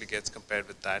basically gets compared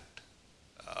with that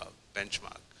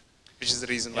benchmark, which is the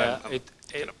reason why I'm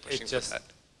kind of pushing for that.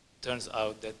 Turns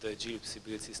out that the glibc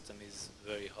build system is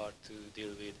very hard to deal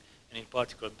with, and in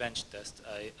particular bench test,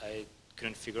 I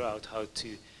couldn't figure out how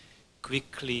to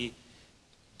quickly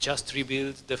just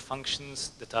rebuild the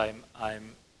functions that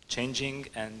I'm changing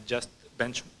and just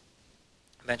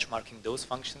benchmarking those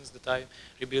functions that I'm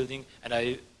rebuilding, and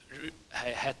I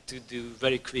had to do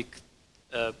very quick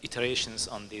iterations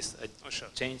on this. I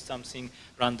change something,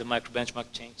 run the micro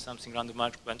benchmark, change something, run the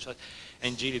micro benchmark,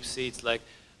 and glibc it's like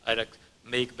I like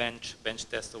make bench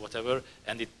test or whatever,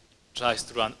 and it tries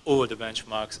to run all the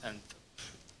benchmarks and.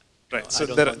 Right. So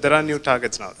there are new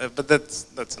targets now, but that's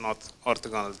an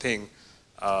orthogonal thing.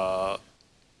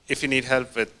 If you need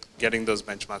help with getting those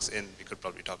benchmarks in, we could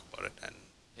probably talk about it, and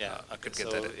I could get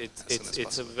that in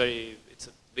it's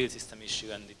a build system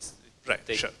issue, and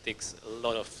takes a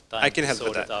lot of time I can to help sort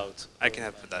with that. it out. I can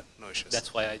help with that, no issues.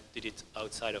 That's why I did it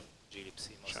outside of glibc,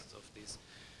 most of these.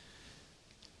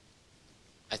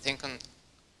 I think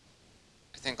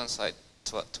on slide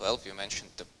 12 you mentioned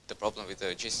the problem with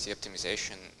the GCC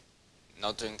optimization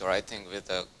not doing the right thing with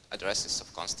the addresses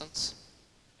of constants.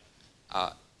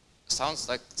 Sounds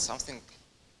like something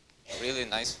really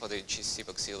nice for the GCC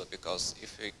Bugzilla, because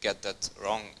if we get that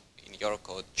wrong in your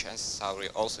code, chances are we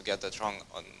also get that wrong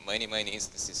on many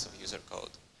instances of user code.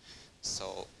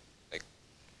 So, like,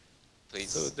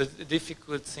 please. So the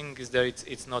difficult thing is that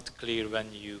it's not clear when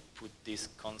you put these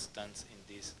constants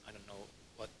in this. I don't know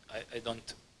what I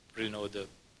don't really know the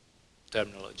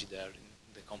terminology there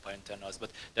in the compiler internals,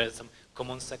 but there are some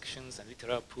common sections and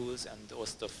literal pools and all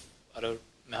stuff, other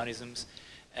mechanisms,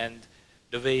 and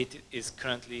the way it is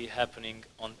currently happening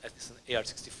on at least on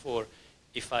AR64,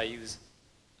 if I use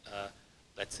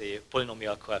let's say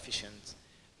polynomial coefficients,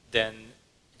 then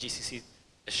GCC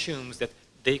assumes that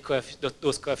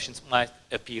those coefficients might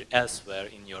appear elsewhere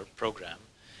in your program,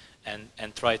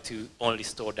 and try to only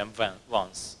store them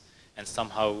once, and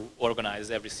somehow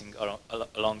organize everything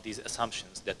along these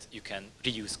assumptions that you can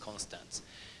reuse constants.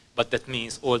 But that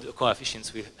means all the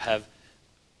coefficients will have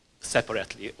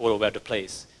separately all over the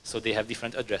place, so they have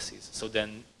different addresses. So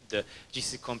then the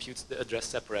GCC computes the address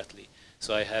separately.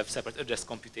 So I have separate address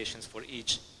computations for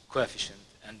each coefficient,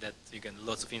 and that you get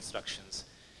lots of instructions.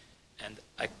 And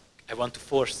I want to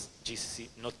force GCC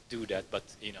not to do that, but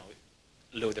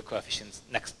load the coefficients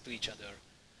next to each other.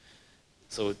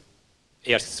 So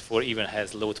AR64 even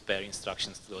has load pair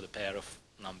instructions to load a pair of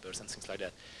numbers and things like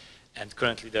that. And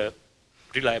currently the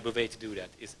reliable way to do that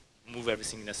is move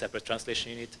everything in a separate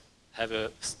translation unit, have a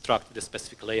struct with a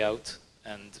specific layout,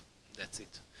 and that's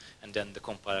it. And then the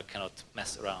compiler cannot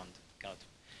mess around.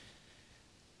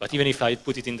 But even if I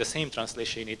put it in the same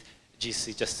translation unit,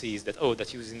 GCC just sees that, oh,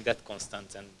 that's using that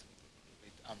constant, and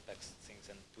it unpacks things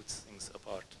and puts things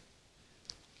apart.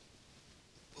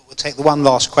 We'll take the one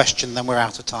last question, then we're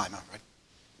out of time, I'm afraid.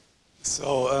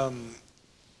 So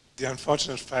the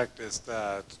unfortunate fact is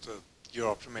that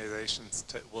your optimizations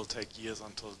will take years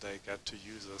until they get to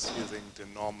users using the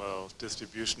normal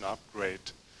distribution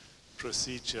upgrade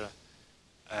procedure.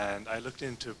 And I looked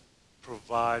into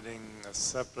providing a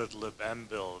separate libm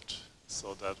build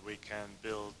so that we can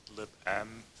build libm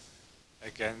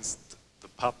against the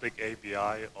public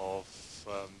API of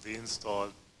the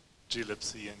installed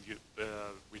glibc, and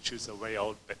we choose a way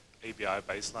out API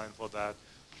baseline for that,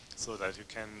 so that you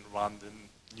can run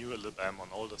the new libm on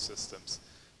older systems.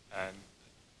 And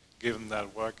given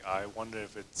that work, I wonder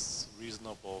if it's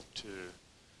reasonable to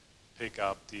pick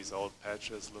up these old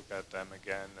patches, look at them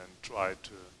again, and try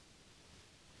to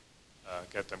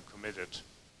get them committed.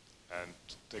 And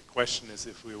the question is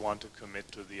if we want to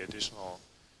commit to the additional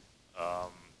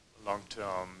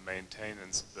long-term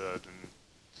maintenance burden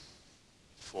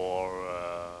for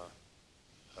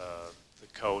the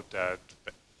code that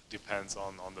depends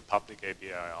on the public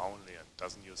API only and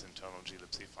doesn't use internal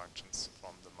glibc functions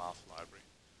from the math library.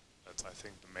 That's, I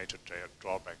think, the major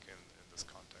drawback in this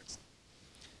context.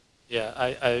 Yeah,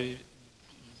 I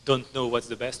don't know what's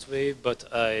the best way, but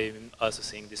I'm also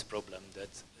seeing this problem that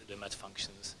the math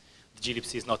functions, the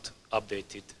glibc is not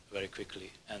updated very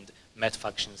quickly, and math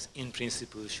functions in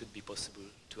principle should be possible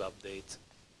to update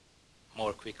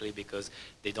more quickly because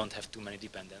they don't have too many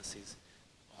dependencies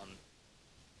on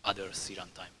other C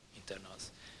runtime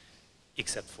internals,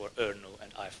 except for erno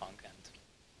and ifunc and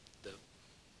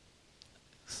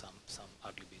some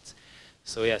ugly bits.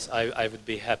 So yes, I would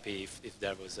be happy if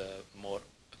there was a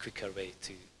quicker way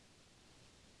to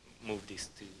move these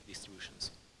to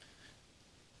distributions.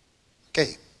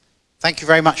 Okay, thank you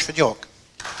very much for your talk.